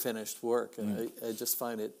super finished work, and I just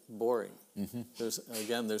find it boring.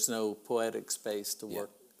 There's no poetic space to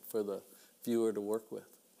work for the viewer to work with.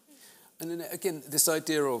 And then again, this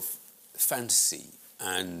idea of fantasy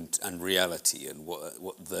and reality, and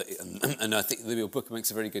and I think your book makes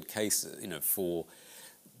a very good case, for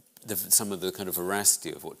some of the kind of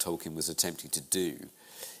veracity of what Tolkien was attempting to do.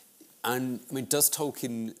 And I mean, does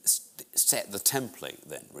Tolkien set the template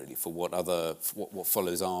then, really, for what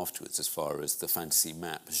follows afterwards as far as the fantasy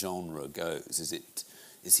map genre goes?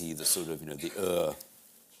 Is he the sort of the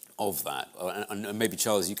of that? And maybe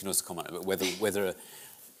Charles, you can also comment about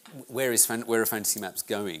where are fantasy maps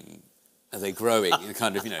going? Are they growing?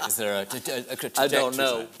 Kind of, is there a trajectory? I don't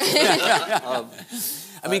know. I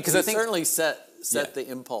mean, because I think certainly set the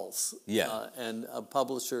impulse. And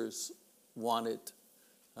publishers want it.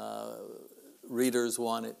 Readers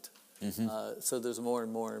want it. So there's more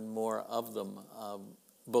and more and more of them.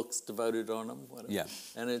 Books devoted on them. Whatever.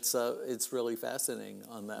 And it's really fascinating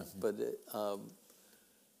on that. But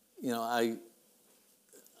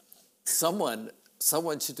someone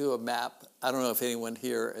should do a map. I don't know if anyone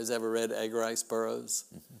here has ever read Edgar Rice Burroughs,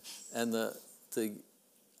 and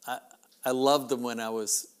I loved them when I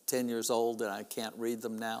was 10 years old, and I can't read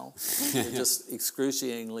them now. They're just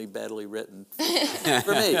excruciatingly badly written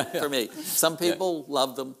for me. Some people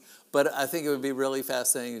love them, but I think it would be really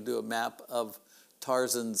fascinating to do a map of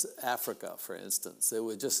Tarzan's Africa, for instance. It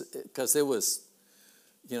would because it was,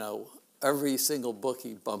 every single book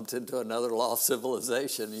he bumped into another lost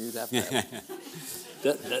civilization. You'd have to have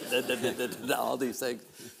all these things.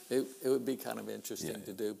 It would be kind of interesting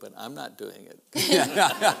to do, but I'm not doing it.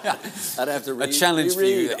 I'd have to read a challenge for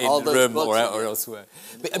you all in those the room books or elsewhere.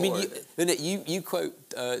 But I mean, you quote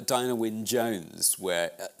Diana Wynne Jones,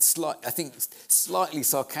 where I think slightly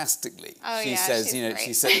sarcastically, she says,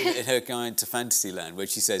 she said in her guide to Fantasyland, where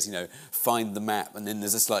she says, find the map, and then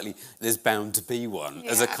there's bound to be one,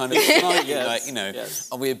 as a kind of slightly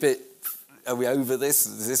are we over this?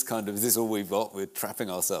 Is this all we've got? We're trapping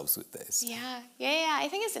ourselves with this. Yeah. I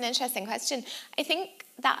think it's an interesting question. I think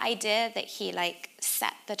that idea that he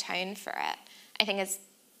set the tone for it, I think is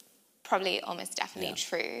probably almost definitely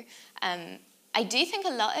true. I do think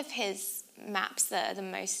a lot of his maps that are the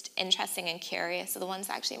most interesting and curious are the ones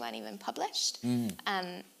that actually weren't even published.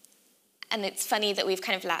 And it's funny that we've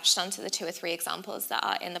kind of latched onto the 2 or 3 examples that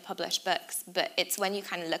are in the published books, but it's when you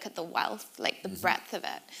kind of look at the wealth, the breadth of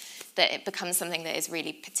it, that it becomes something that is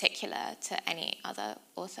really particular to any other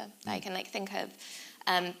author that I can think of.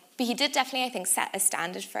 But he did definitely, I think, set a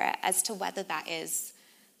standard for it. As to whether that is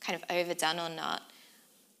kind of overdone or not,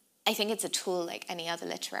 I think it's a tool like any other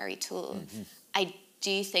literary tool. I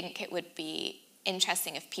do think it would be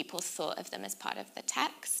interesting if people thought of them as part of the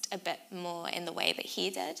text a bit more in the way that he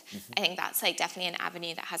did. I think that's definitely an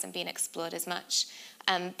avenue that hasn't been explored as much.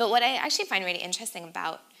 But what I actually find really interesting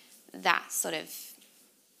about that sort of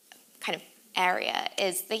kind of area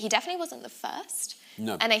is that he definitely wasn't the first.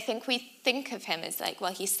 No. And I think we think of him as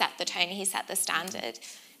he set the tone, he set the standard.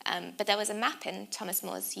 But there was a map in Thomas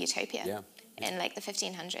More's Utopia in the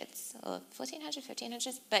 1500s or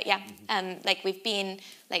 1500s. But we've been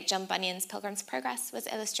John Bunyan's Pilgrim's Progress was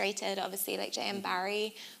illustrated, obviously J.R.R.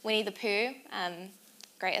 Barrie, Winnie the Pooh,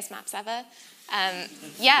 greatest maps ever.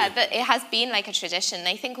 But it has been a tradition.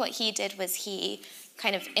 I think what he did was he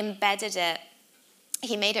kind of embedded it.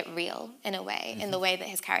 He made it real in a way, in the way that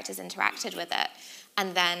his characters interacted with it.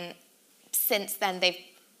 And then, since then, they've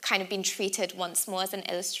kind of been treated once more as an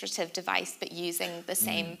illustrative device, but using the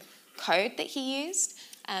same code that he used.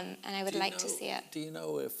 And I would like to see it. Do you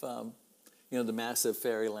know if the massive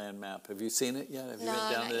Fairyland map. Have you seen it yet? Have you No,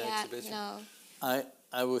 been down not to the yet. exhibition? No.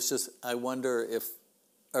 I wonder if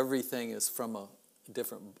everything is from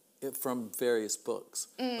from various books,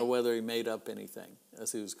 or whether he made up anything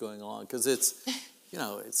as he was going along, because it's,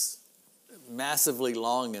 it's massively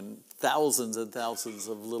long, and thousands of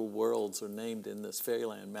little worlds are named in this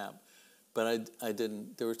Fairyland map. But I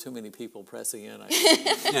didn't. There were too many people pressing in.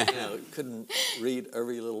 I couldn't read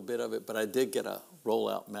every little bit of it. But I did get a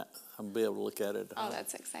rollout map. I'll be able to look at it. Oh,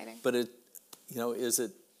 that's exciting. But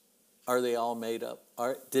are they all made up?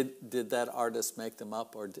 Did that artist make them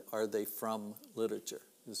up, or are they from literature?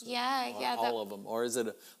 All of them, or is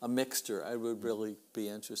it a mixture? I would really be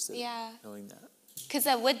interested in knowing that. Because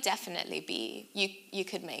there would definitely be, you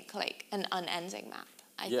could make like an unending map,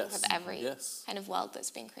 I think, of every kind of world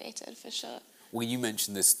that's been created, for sure. Well, you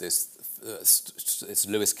mentioned it's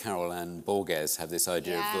Lewis Carroll and Borges have this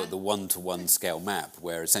idea of the one-to-one scale map,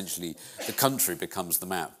 where essentially the country becomes the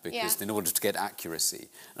map, because in order to get accuracy.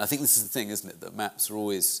 And I think this is the thing, isn't it, that maps are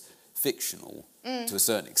always fictional to a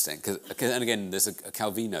certain extent. And again, there's a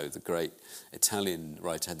Calvino, the great Italian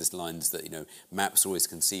writer, had this lines that, maps are always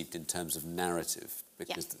conceived in terms of narrative,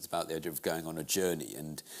 because it's about the idea of going on a journey.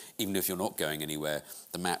 And even if you're not going anywhere,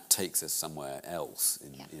 the map takes us somewhere else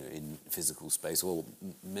in physical space or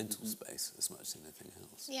mental space as much as anything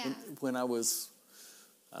else. Yeah. When I was,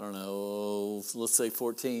 I don't know, let's say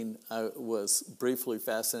 14, I was briefly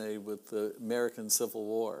fascinated with the American Civil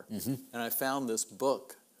War. And I found this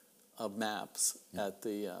book of maps at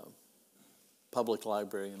the public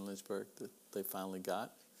library in Lynchburg that they finally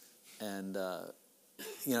got. And,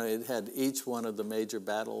 it had each one of the major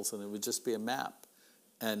battles, and it would just be a map.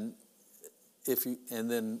 And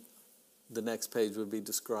then the next page would be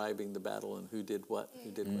describing the battle and who did what,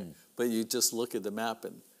 But you just look at the map,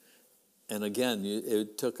 and again,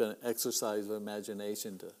 it took an exercise of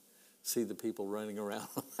imagination to see the people running around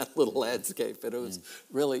on that little landscape, and it was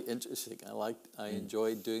really interesting. I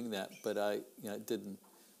enjoyed doing that, but it didn't.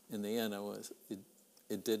 In the end,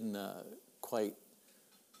 it didn't quite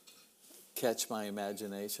catch my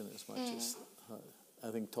imagination as much as I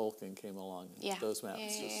think Tolkien came along. And those maps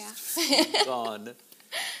just gone.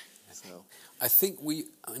 So I think we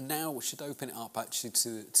now should open it up actually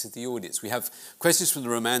to the audience. We have questions from the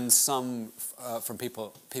room and some from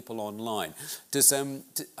people online. We've got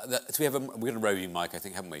a roving mic, I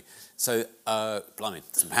think, haven't we? So, blimey,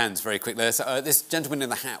 some hands very quick there. So this gentleman in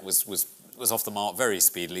the hat was off the mark very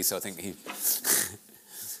speedily. So I think he,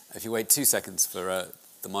 if you wait 2 seconds for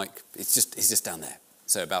the mic, he's just down there.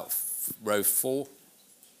 So about row 4.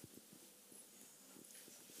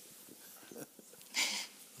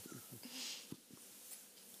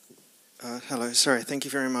 Hello, sorry, thank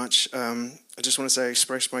you very much. I just want to say I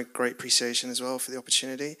express my great appreciation as well for the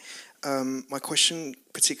opportunity. My question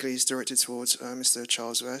particularly is directed towards Mr.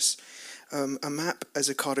 Charles Vess. A map as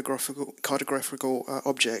a cartographical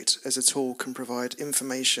object as a tool can provide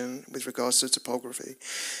information with regards to topography,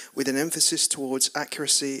 with an emphasis towards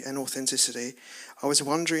accuracy and authenticity. I was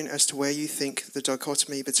wondering as to where you think the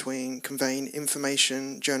dichotomy between conveying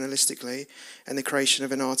information journalistically and the creation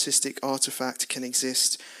of an artistic artifact can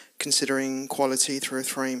exist, considering quality through a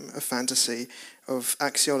frame of fantasy, of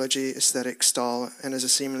axiology, aesthetic, style, and as a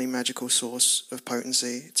seemingly magical source of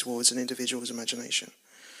potency towards an individual's imagination.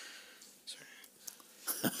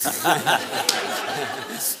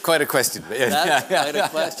 Quite a question. But That's quite a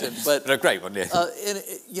question, but a great one. Yeah.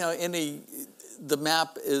 The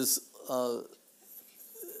map is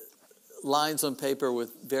lines on paper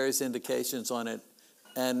with various indications on it,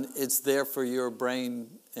 and it's there for your brain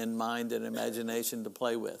and mind and imagination to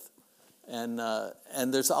play with. And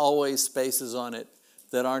there's always spaces on it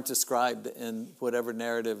that aren't described in whatever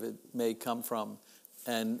narrative it may come from,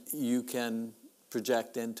 and you can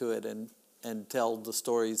project into it and tell the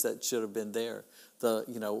stories that should have been there.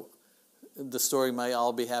 The story might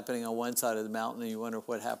all be happening on one side of the mountain, and you wonder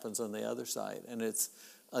what happens on the other side. And it's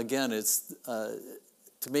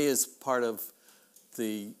to me, it's part of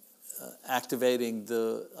the activating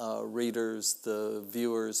the readers, the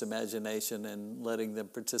viewers' imagination, and letting them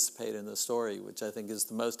participate in the story, which I think is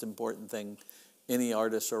the most important thing any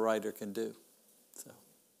artist or writer can do. So,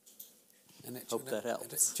 hope that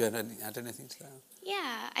helps. Do you add anything to that?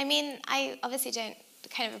 Yeah, I mean, I obviously don't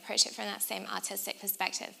kind of approach it from that same artistic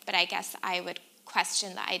perspective, but I guess I would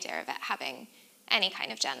question the idea of it having any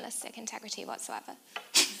kind of journalistic integrity whatsoever.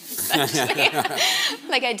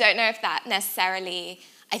 Like, I don't know if that necessarily,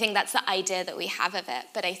 I think that's the idea that we have of it,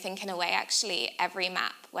 but I think in a way, actually, every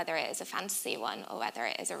map, whether it is a fantasy one or whether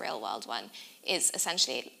it is a real world one, is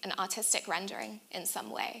essentially an artistic rendering in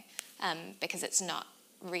some way, because it's not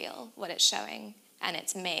real what it's showing. and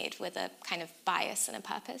it's made with a kind of bias and a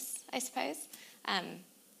purpose, I suppose.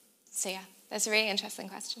 So yeah, that's a really interesting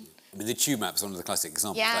question. I mean, the tube map is one of the classic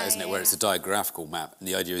examples of that, isn't it? Where it's a diagraphical map, and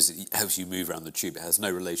the idea is it helps you move around the tube. It has no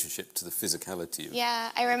relationship to the physicality of it.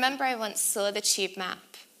 Yeah, I remember I once saw the tube map,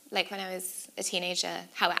 like when I was a teenager,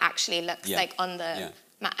 how it actually looks like on the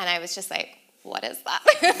map, and I was just like, what is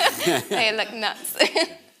that? They look nuts.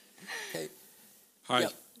 Okay. Hi.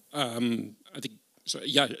 Yep. I think,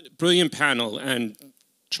 brilliant panel, and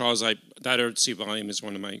Charles, that Earthsea volume is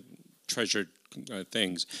one of my treasured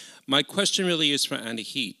things. My question really is for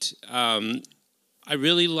Anahit. I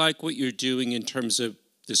really like what you're doing in terms of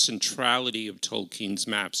the centrality of Tolkien's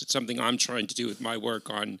maps. It's something I'm trying to do with my work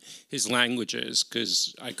on his languages,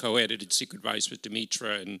 because I co-edited Secret Vice with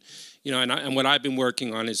Dimitra, and and what I've been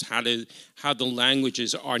working on is how the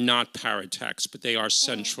languages are not paratext, but they are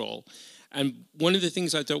central. And one of the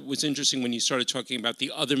things I thought was interesting when you started talking about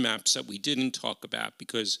the other maps that we didn't talk about,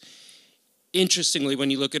 because interestingly, when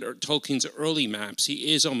you look at Tolkien's early maps,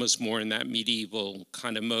 he is almost more in that medieval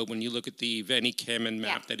kind of mode. When you look at the Veni Kemen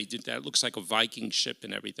map that he did, that looks like a Viking ship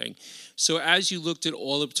and everything. So as you looked at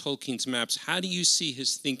all of Tolkien's maps, how do you see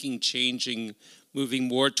his thinking changing, moving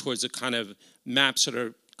more towards a kind of maps that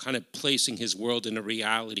are kind of placing his world in a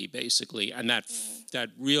reality, basically, and that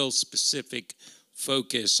real specific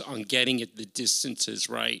focus on getting the distances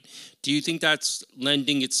right? Do you think that's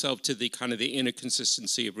lending itself to the kind of the inner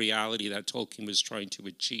consistency of reality that Tolkien was trying to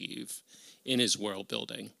achieve in his world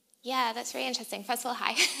building? Yeah, that's really interesting. First of all,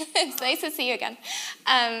 hi. It's nice to see you again.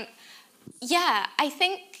 I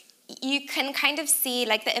think you can kind of see,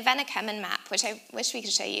 like, the Veni Kemen map, which I wish we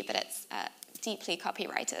could show you, but it's deeply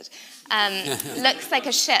copyrighted, looks like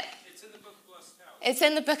a ship. It's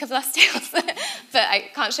in the Book of Lost Tales, but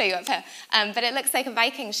I can't show you up here. But it looks like a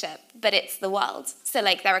Viking ship, but it's the world. So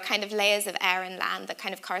like there are kind of layers of air and land that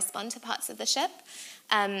kind of correspond to parts of the ship.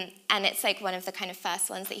 And it's like one of the kind of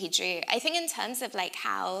first ones that he drew. I think in terms of like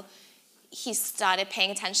how he started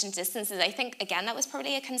paying attention to distances, I think, again, that was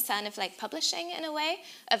probably a concern of like publishing in a way,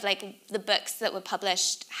 of like the books that were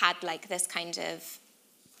published had like this kind of,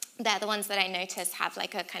 they're the ones that I noticed have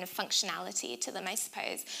like a kind of functionality to them, I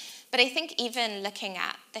suppose. But I think even looking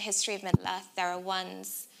at the history of Middle-earth, there are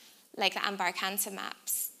ones like the Ambarkanta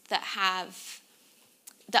maps that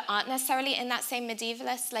aren't necessarily in that same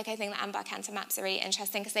medievalist. Like I think the Ambarkanta maps are really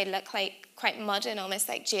interesting because they look like quite modern, almost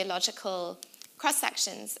like geological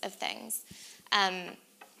cross-sections of things. So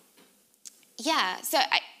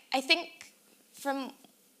I think from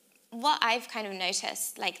what I've kind of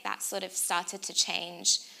noticed, like that sort of started to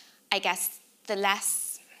change, I guess, the less,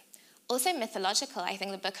 also mythological. I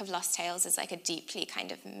think the Book of Lost Tales is like a deeply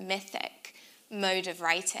kind of mythic mode of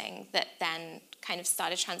writing that then kind of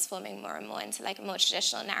started transforming more and more into like a more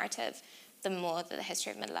traditional narrative the more that the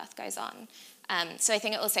history of Middle-earth goes on. So I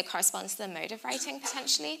think it also corresponds to the mode of writing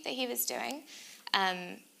potentially that he was doing.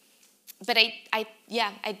 But I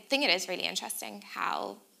think it is really interesting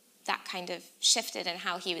how that kind of shifted and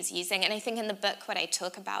how he was using. And I think in the book what I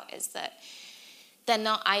talk about is that they're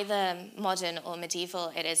not either modern or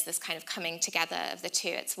medieval. It is this kind of coming together of the two.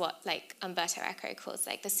 It's what like Umberto Eco calls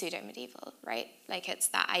like the pseudo-medieval, right? Like it's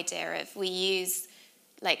that idea of we use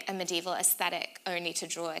like a medieval aesthetic only to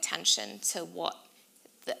draw attention to what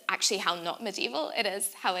actually how not medieval it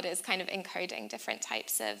is, how it is kind of encoding different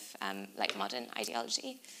types of like modern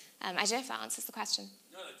ideology. I don't know if that answers the question.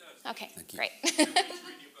 No, it does. Okay, Thank you. great.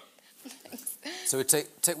 Thanks. So we'll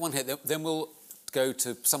take one here, then we'll go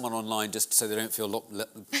to someone online just so they don't feel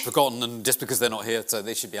forgotten, and just because they're not here, so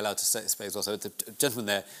they should be allowed to stay as well. So the gentleman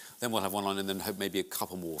there, then we'll have one online, and then hope maybe a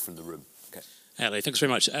couple more from the room. Okay. Hello, thanks very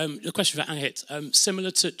much. A question for Anahit.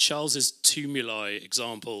 Similar to Charles's tumuli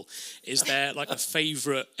example, is there like a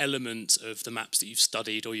favourite element of the maps that you've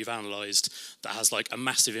studied or you've analysed that has like a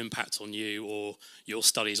massive impact on you or your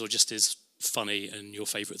studies, or just is funny and your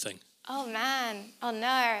favourite thing? Oh man, oh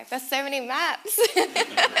no, there's so many maps.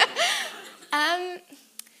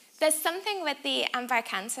 There's something with the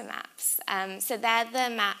Ambarkanta maps. So they're the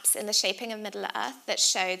maps in the shaping of Middle-earth that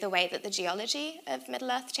show the way that the geology of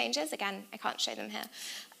Middle-earth changes. Again, I can't show them here.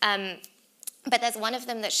 But there's one of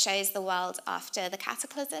them that shows the world after the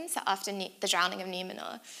cataclysm, so after the drowning of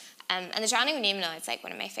Numenor. And the drowning of Numenor is like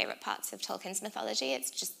one of my favourite parts of Tolkien's mythology.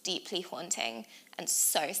 It's just deeply haunting and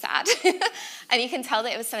so sad. And you can tell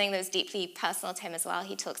that it was something that was deeply personal to him as well.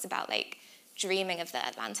 He talks about like dreaming of the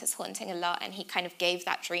Atlantis haunting a lot, and he kind of gave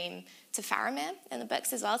that dream to Faramir in the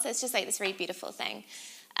books as well. So it's just like this really beautiful thing.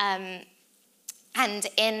 And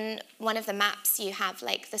in one of the maps, you have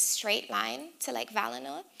like the straight line to like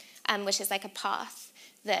Valinor, which is like a path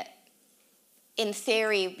that in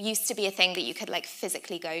theory, used to be a thing that you could like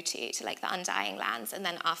physically go to like the Undying Lands, and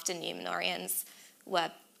then after Numenorians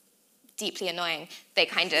were deeply annoying, they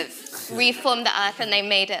kind of reformed the Earth and they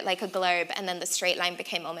made it like a globe, and then the straight line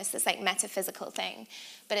became almost this like metaphysical thing.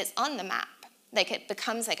 But it's on the map. Like it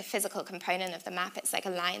becomes like a physical component of the map. It's like a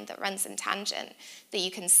line that runs in tangent that you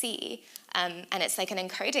can see. And it's like an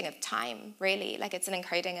encoding of time, really. Like it's an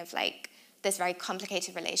encoding of like this very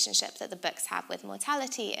complicated relationship that the books have with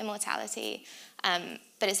mortality, immortality.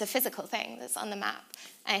 But it's a physical thing that's on the map.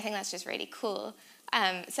 And I think that's just really cool.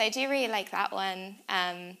 So I do really like that one.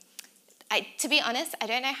 To be honest, I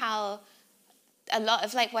don't know how a lot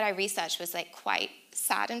of like what I researched was like quite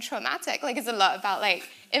sad and traumatic. Like it's a lot about like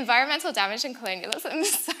environmental damage and colonialism.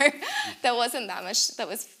 So there wasn't that much that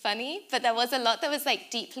was funny, but there was a lot that was like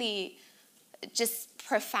deeply just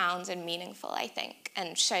profound and meaningful, I think,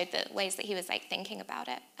 and showed the ways that he was like thinking about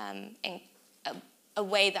it in a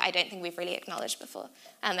way that I don't think we've really acknowledged before.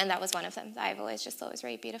 And that was one of them that I've always just thought was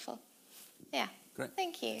really beautiful. Yeah. Great.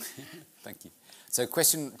 Thank you. Thank you. So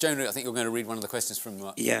question, Jonah, I think you're going to read one of the questions from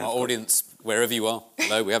our audience, wherever you are.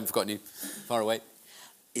 Hello, we haven't forgotten you. Far away.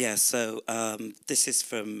 Yeah, so this is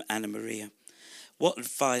from Anna Maria. What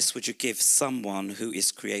advice would you give someone who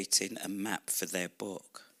is creating a map for their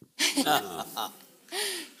book?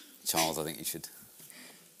 Charles, I think you should.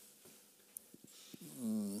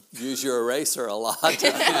 Use your eraser a lot.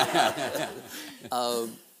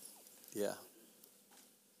 Yeah.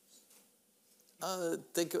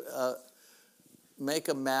 Make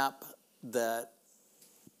a map that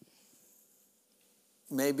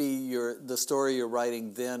maybe the story you're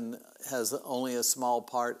writing then has only a small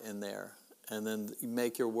part in there, and then you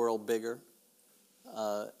make your world bigger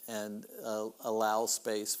and allow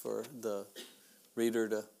space for the reader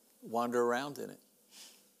to wander around in it.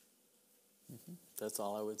 Mm-hmm. That's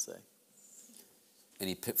all I would say.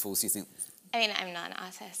 Any pitfalls you think? I mean, I'm not an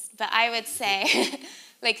artist, but I would say,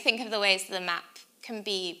 like, think of the ways that the map can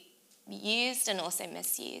be used and also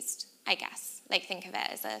misused, I guess. Like, think of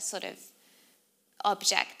it as a sort of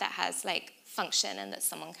object that has, like, function and that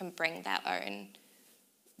someone can bring their own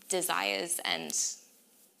desires and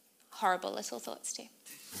horrible little thoughts to.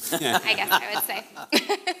 I guess I would say.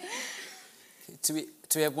 Do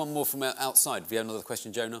we have one more from outside? Do we have another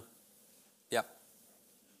question, Jonah? Yeah.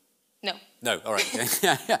 No. No, all right.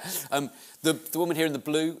 The woman here in the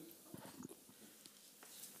blue.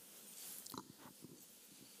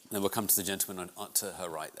 And then we'll come to the gentleman to her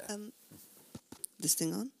right there. This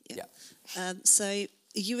thing on? Yeah. So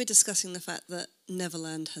you were discussing the fact that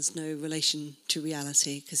Neverland has no relation to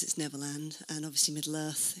reality because it's Neverland, and obviously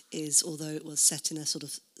Middle-earth is, although it was set in a sort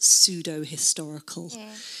of pseudo-historical,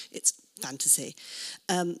 it's fantasy.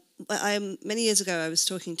 Many years ago I was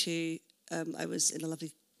talking to, I was in a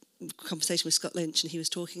lovely conversation with Scott Lynch, and he was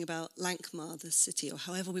talking about Lankmar, the city, or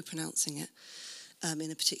however we're pronouncing it,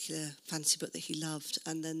 in a particular fantasy book that he loved,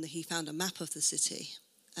 and then he found a map of the city,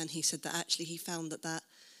 and he said that actually he found that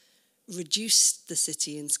reduced the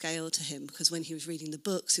city in scale to him, because when he was reading the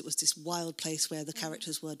books it was this wild place where the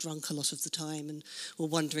characters were drunk a lot of the time and were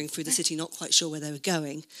wandering through the city not quite sure where they were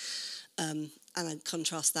going. And I'd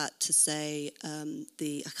contrast that to, say, I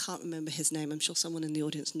can't remember his name, I'm sure someone in the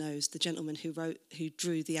audience knows, the gentleman who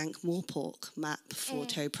drew the Ankh-Morpork map for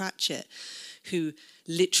Terry Pratchett, who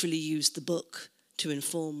literally used the book to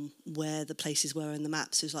inform where the places were in the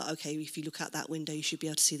maps. So it was like, okay, if you look out that window, you should be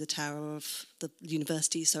able to see the tower of the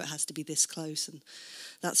university, so it has to be this close, and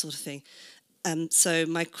that sort of thing. So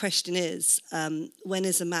my question is, when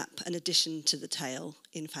is a map an addition to the tale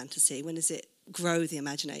in fantasy? When does it grow the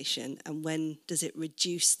imagination, and when does it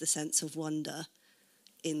reduce the sense of wonder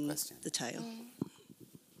in the tale?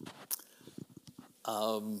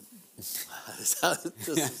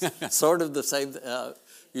 Sort of the same.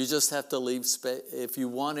 You just have to leave space. If you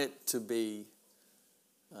want it to be,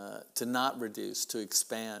 to not reduce, to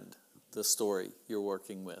expand the story you're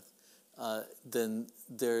working with, then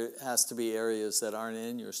there has to be areas that aren't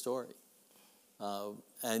in your story.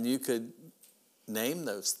 And you could name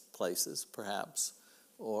those places, perhaps,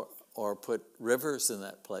 or put rivers in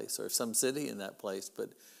that place, or some city in that place. But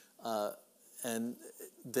and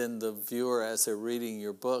then the viewer, as they're reading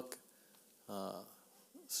your book,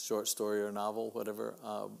 short story or novel, whatever,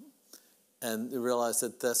 and realize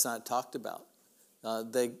that that's not talked about.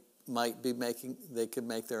 They might be they could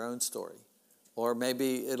make their own story, or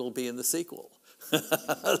maybe it'll be in the sequel,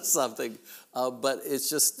 something. But it's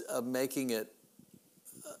just making it.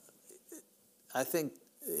 I think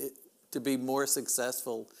to be more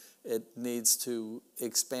successful, it needs to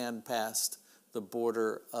expand past the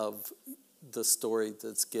border of the story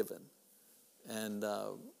that's given, and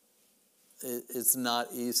it's not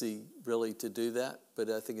easy really to do that, but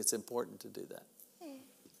I think it's important to do that.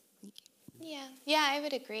 Yeah, I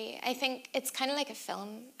would agree. I think it's kind of like a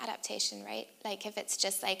film adaptation, right? Like if it's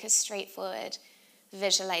just like a straightforward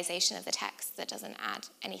visualization of the text that doesn't add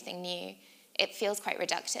anything new, it feels quite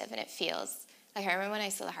reductive, and it feels like, I remember when I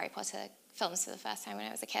saw the Harry Potter films for the first time when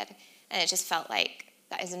I was a kid, and it just felt like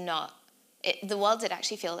that is not, the world did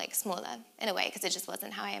actually feel like smaller in a way, because it just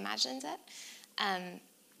wasn't how I imagined it.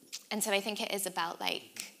 And so I think it is about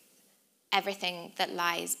like everything that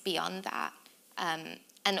lies beyond that.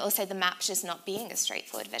 And also the map just not being a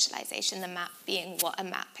straightforward visualization, the map being what a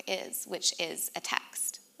map is, which is a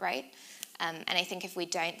text, right? And I think if we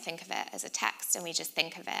don't think of it as a text and we just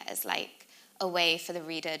think of it as like a way for the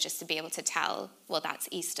reader just to be able to tell, well, that's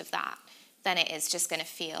east of that, then it is just going to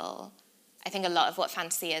feel, I think a lot of what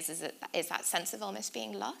fantasy is that sense of almost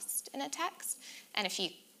being lost in a text. And if you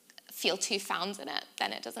feel too found in it,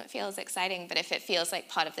 then it doesn't feel as exciting. But if it feels like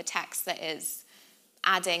part of the text that is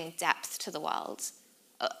adding depth to the world,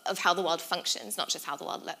 of how the world functions, not just how the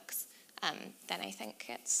world looks, then I think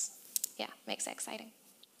it's, makes it exciting.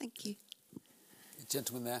 Thank you. The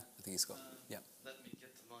gentleman there, I think he's got, yeah. Let me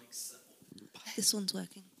get the mic set. This one's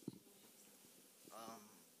working.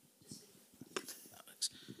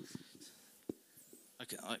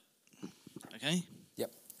 Okay.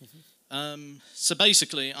 Yep. So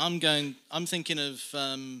basically, I'm thinking of,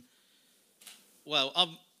 I'm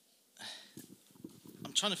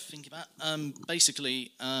trying to think about, I'm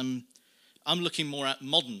looking more at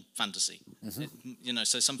modern fantasy,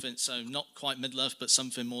 so not quite Middle-earth, but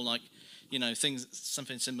something more like,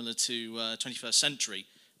 something similar to 21st century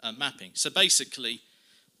mapping. So basically,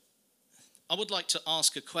 I would like to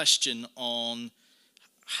ask a question on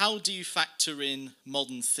how do you factor in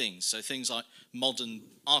modern things? So things like modern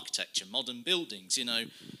architecture, modern buildings,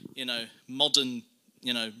 modern,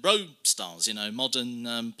 road styles,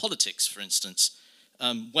 modern politics, for instance,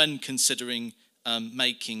 when considering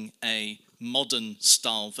making a modern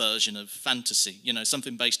style version of fantasy,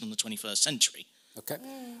 something based on the 21st century. Okay.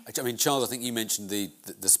 I mean, Charles, I think you mentioned the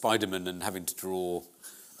Spider-Man and having to draw,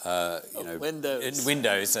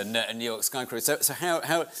 windows and New York skyscrapers. So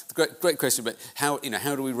how great question, but how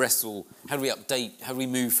do we wrestle? How do we update? How do we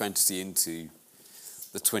move fantasy into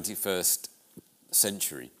the 21st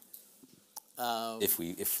century?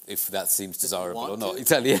 If that seems desirable or not.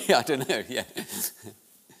 Exactly. Yeah, I don't know. Yeah.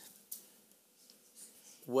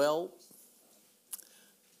 Well,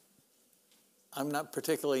 I'm not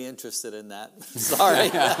particularly interested in that. Sorry.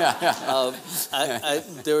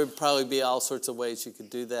 There would probably be all sorts of ways you could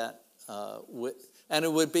do that. And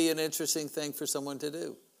it would be an interesting thing for someone to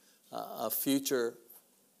do. A future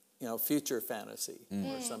fantasy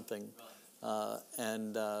or something.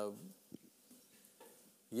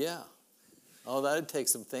 That'd take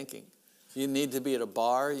some thinking. You need to be at a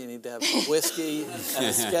bar, you need to have whiskey and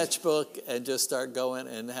a sketchbook and just start going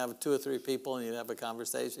and have 2 or 3 people and you'd have a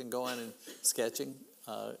conversation going and sketching.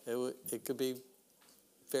 It could be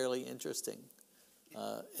fairly interesting.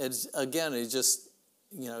 You just,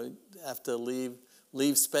 have to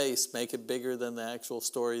leave space, make it bigger than the actual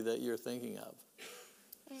story that you're thinking of.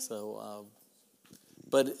 So,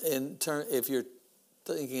 but if you're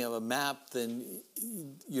thinking of a map, then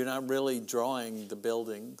you're not really drawing the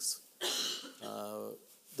buildings.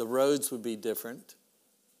 The roads would be different.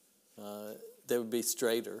 They would be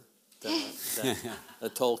straighter than a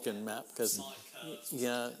Tolkien map because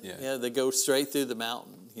they go straight through the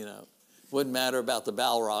mountain. Wouldn't matter about the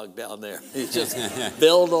Balrog down there. You just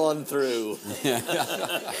build on through.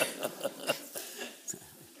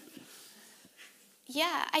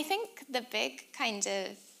 Yeah, I think the big kind of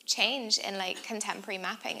change in like contemporary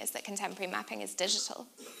mapping is that contemporary mapping is digital,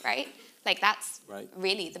 right? Like that's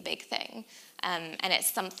really the big thing. And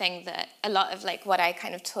it's something that a lot of like what I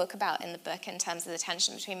kind of talk about in the book in terms of the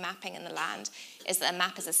tension between mapping and the land is that a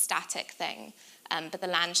map is a static thing, but the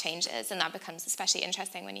land changes, and that becomes especially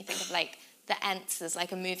interesting when you think of like the Ents as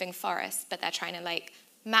like a moving forest, but they're trying to like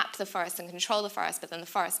map the forest and control the forest, but then the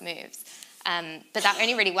forest moves. But that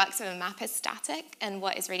only really works if a map is static, and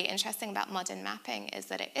what is really interesting about modern mapping is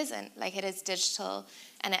that it isn't. Like it is digital,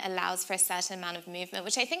 and it allows for a certain amount of movement,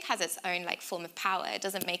 which I think has its own like form of power. It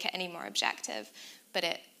doesn't make it any more objective, but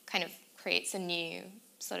it kind of creates a new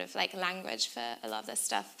sort of like language for a lot of this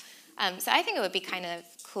stuff. So I think it would be kind of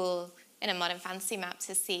cool in a modern fantasy map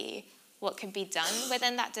to see what could be done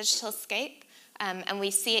within that digital scape. And we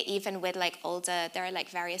see it even with like there are like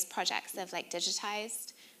various projects that have like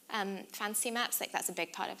digitized fantasy maps. Like that's a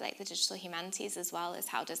big part of like the digital humanities as well, is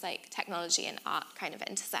how does like technology and art kind of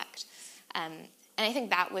intersect. And I think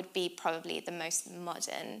that would be probably the most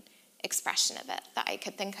modern expression of it that I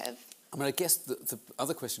could think of. I mean, I guess the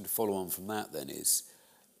other question to follow on from that then is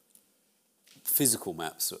physical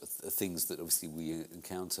maps are things that obviously we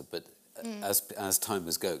encounter, but as time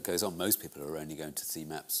goes on, most people are only going to see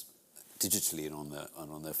maps digitally and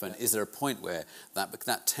on their phone. Is there a point where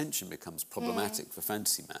that tension becomes problematic for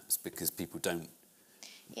fantasy maps because people don't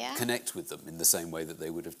connect with them in the same way that they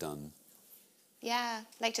would have done? Yeah,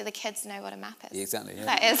 like, do the kids know what a map is? Exactly. Yeah.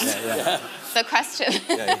 That is the question.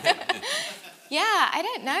 Yeah, I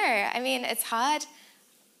don't know. I mean, it's hard.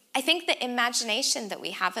 I think the imagination that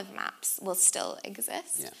we have of maps will still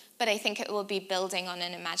exist, but I think it will be building on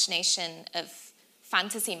an imagination of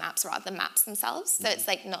fantasy maps rather than maps themselves. So it's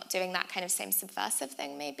like not doing that kind of same subversive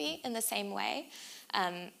thing maybe in the same way.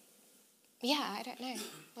 I don't know.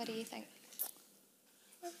 What do you think?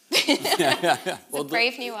 It's a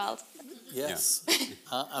brave new world. Yes,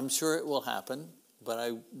 I'm sure it will happen,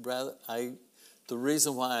 but the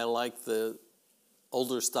reason why I like the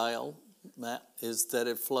older style map is that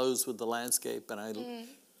it flows with the landscape, and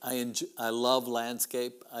I love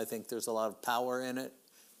landscape. I think there's a lot of power in it,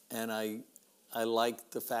 and I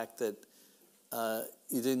like the fact that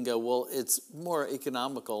you didn't go, well, it's more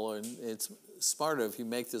economical and it's smarter if you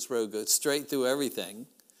make this road go straight through everything,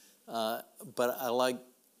 but I like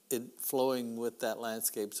it flowing with that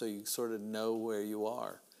landscape so you sort of know where you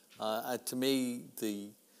are. To me,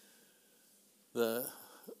 the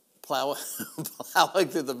plowing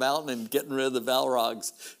through the mountain and getting rid of the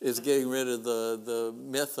Balrogs is getting rid of the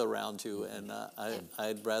myth around you, and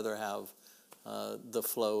I'd rather have the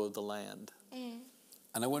flow of the land.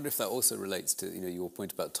 And I wonder if that also relates to your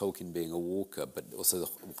point about Tolkien being a walker, but also the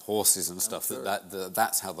horses and stuff. Sure.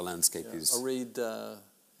 That's how the landscape is. I'll read.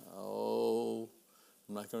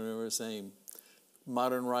 I'm not going to remember his name.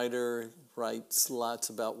 Modern writer, writes lots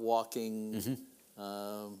about walking.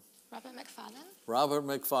 Robert McFarlane? Robert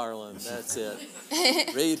McFarlane, that's it.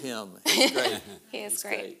 Read him. He's great. He is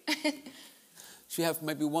great. Should we have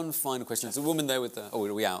maybe one final question? There's a woman there with the... Oh,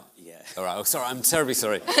 are we out? Yeah. All right. Oh, sorry. I'm terribly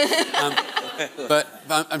sorry. But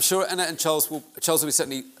I'm sure Annette and Charles will be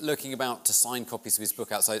certainly looking about to sign copies of his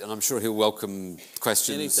book outside, and I'm sure he'll welcome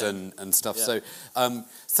questions and stuff. Yeah. So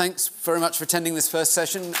thanks very much for attending this first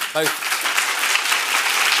session, both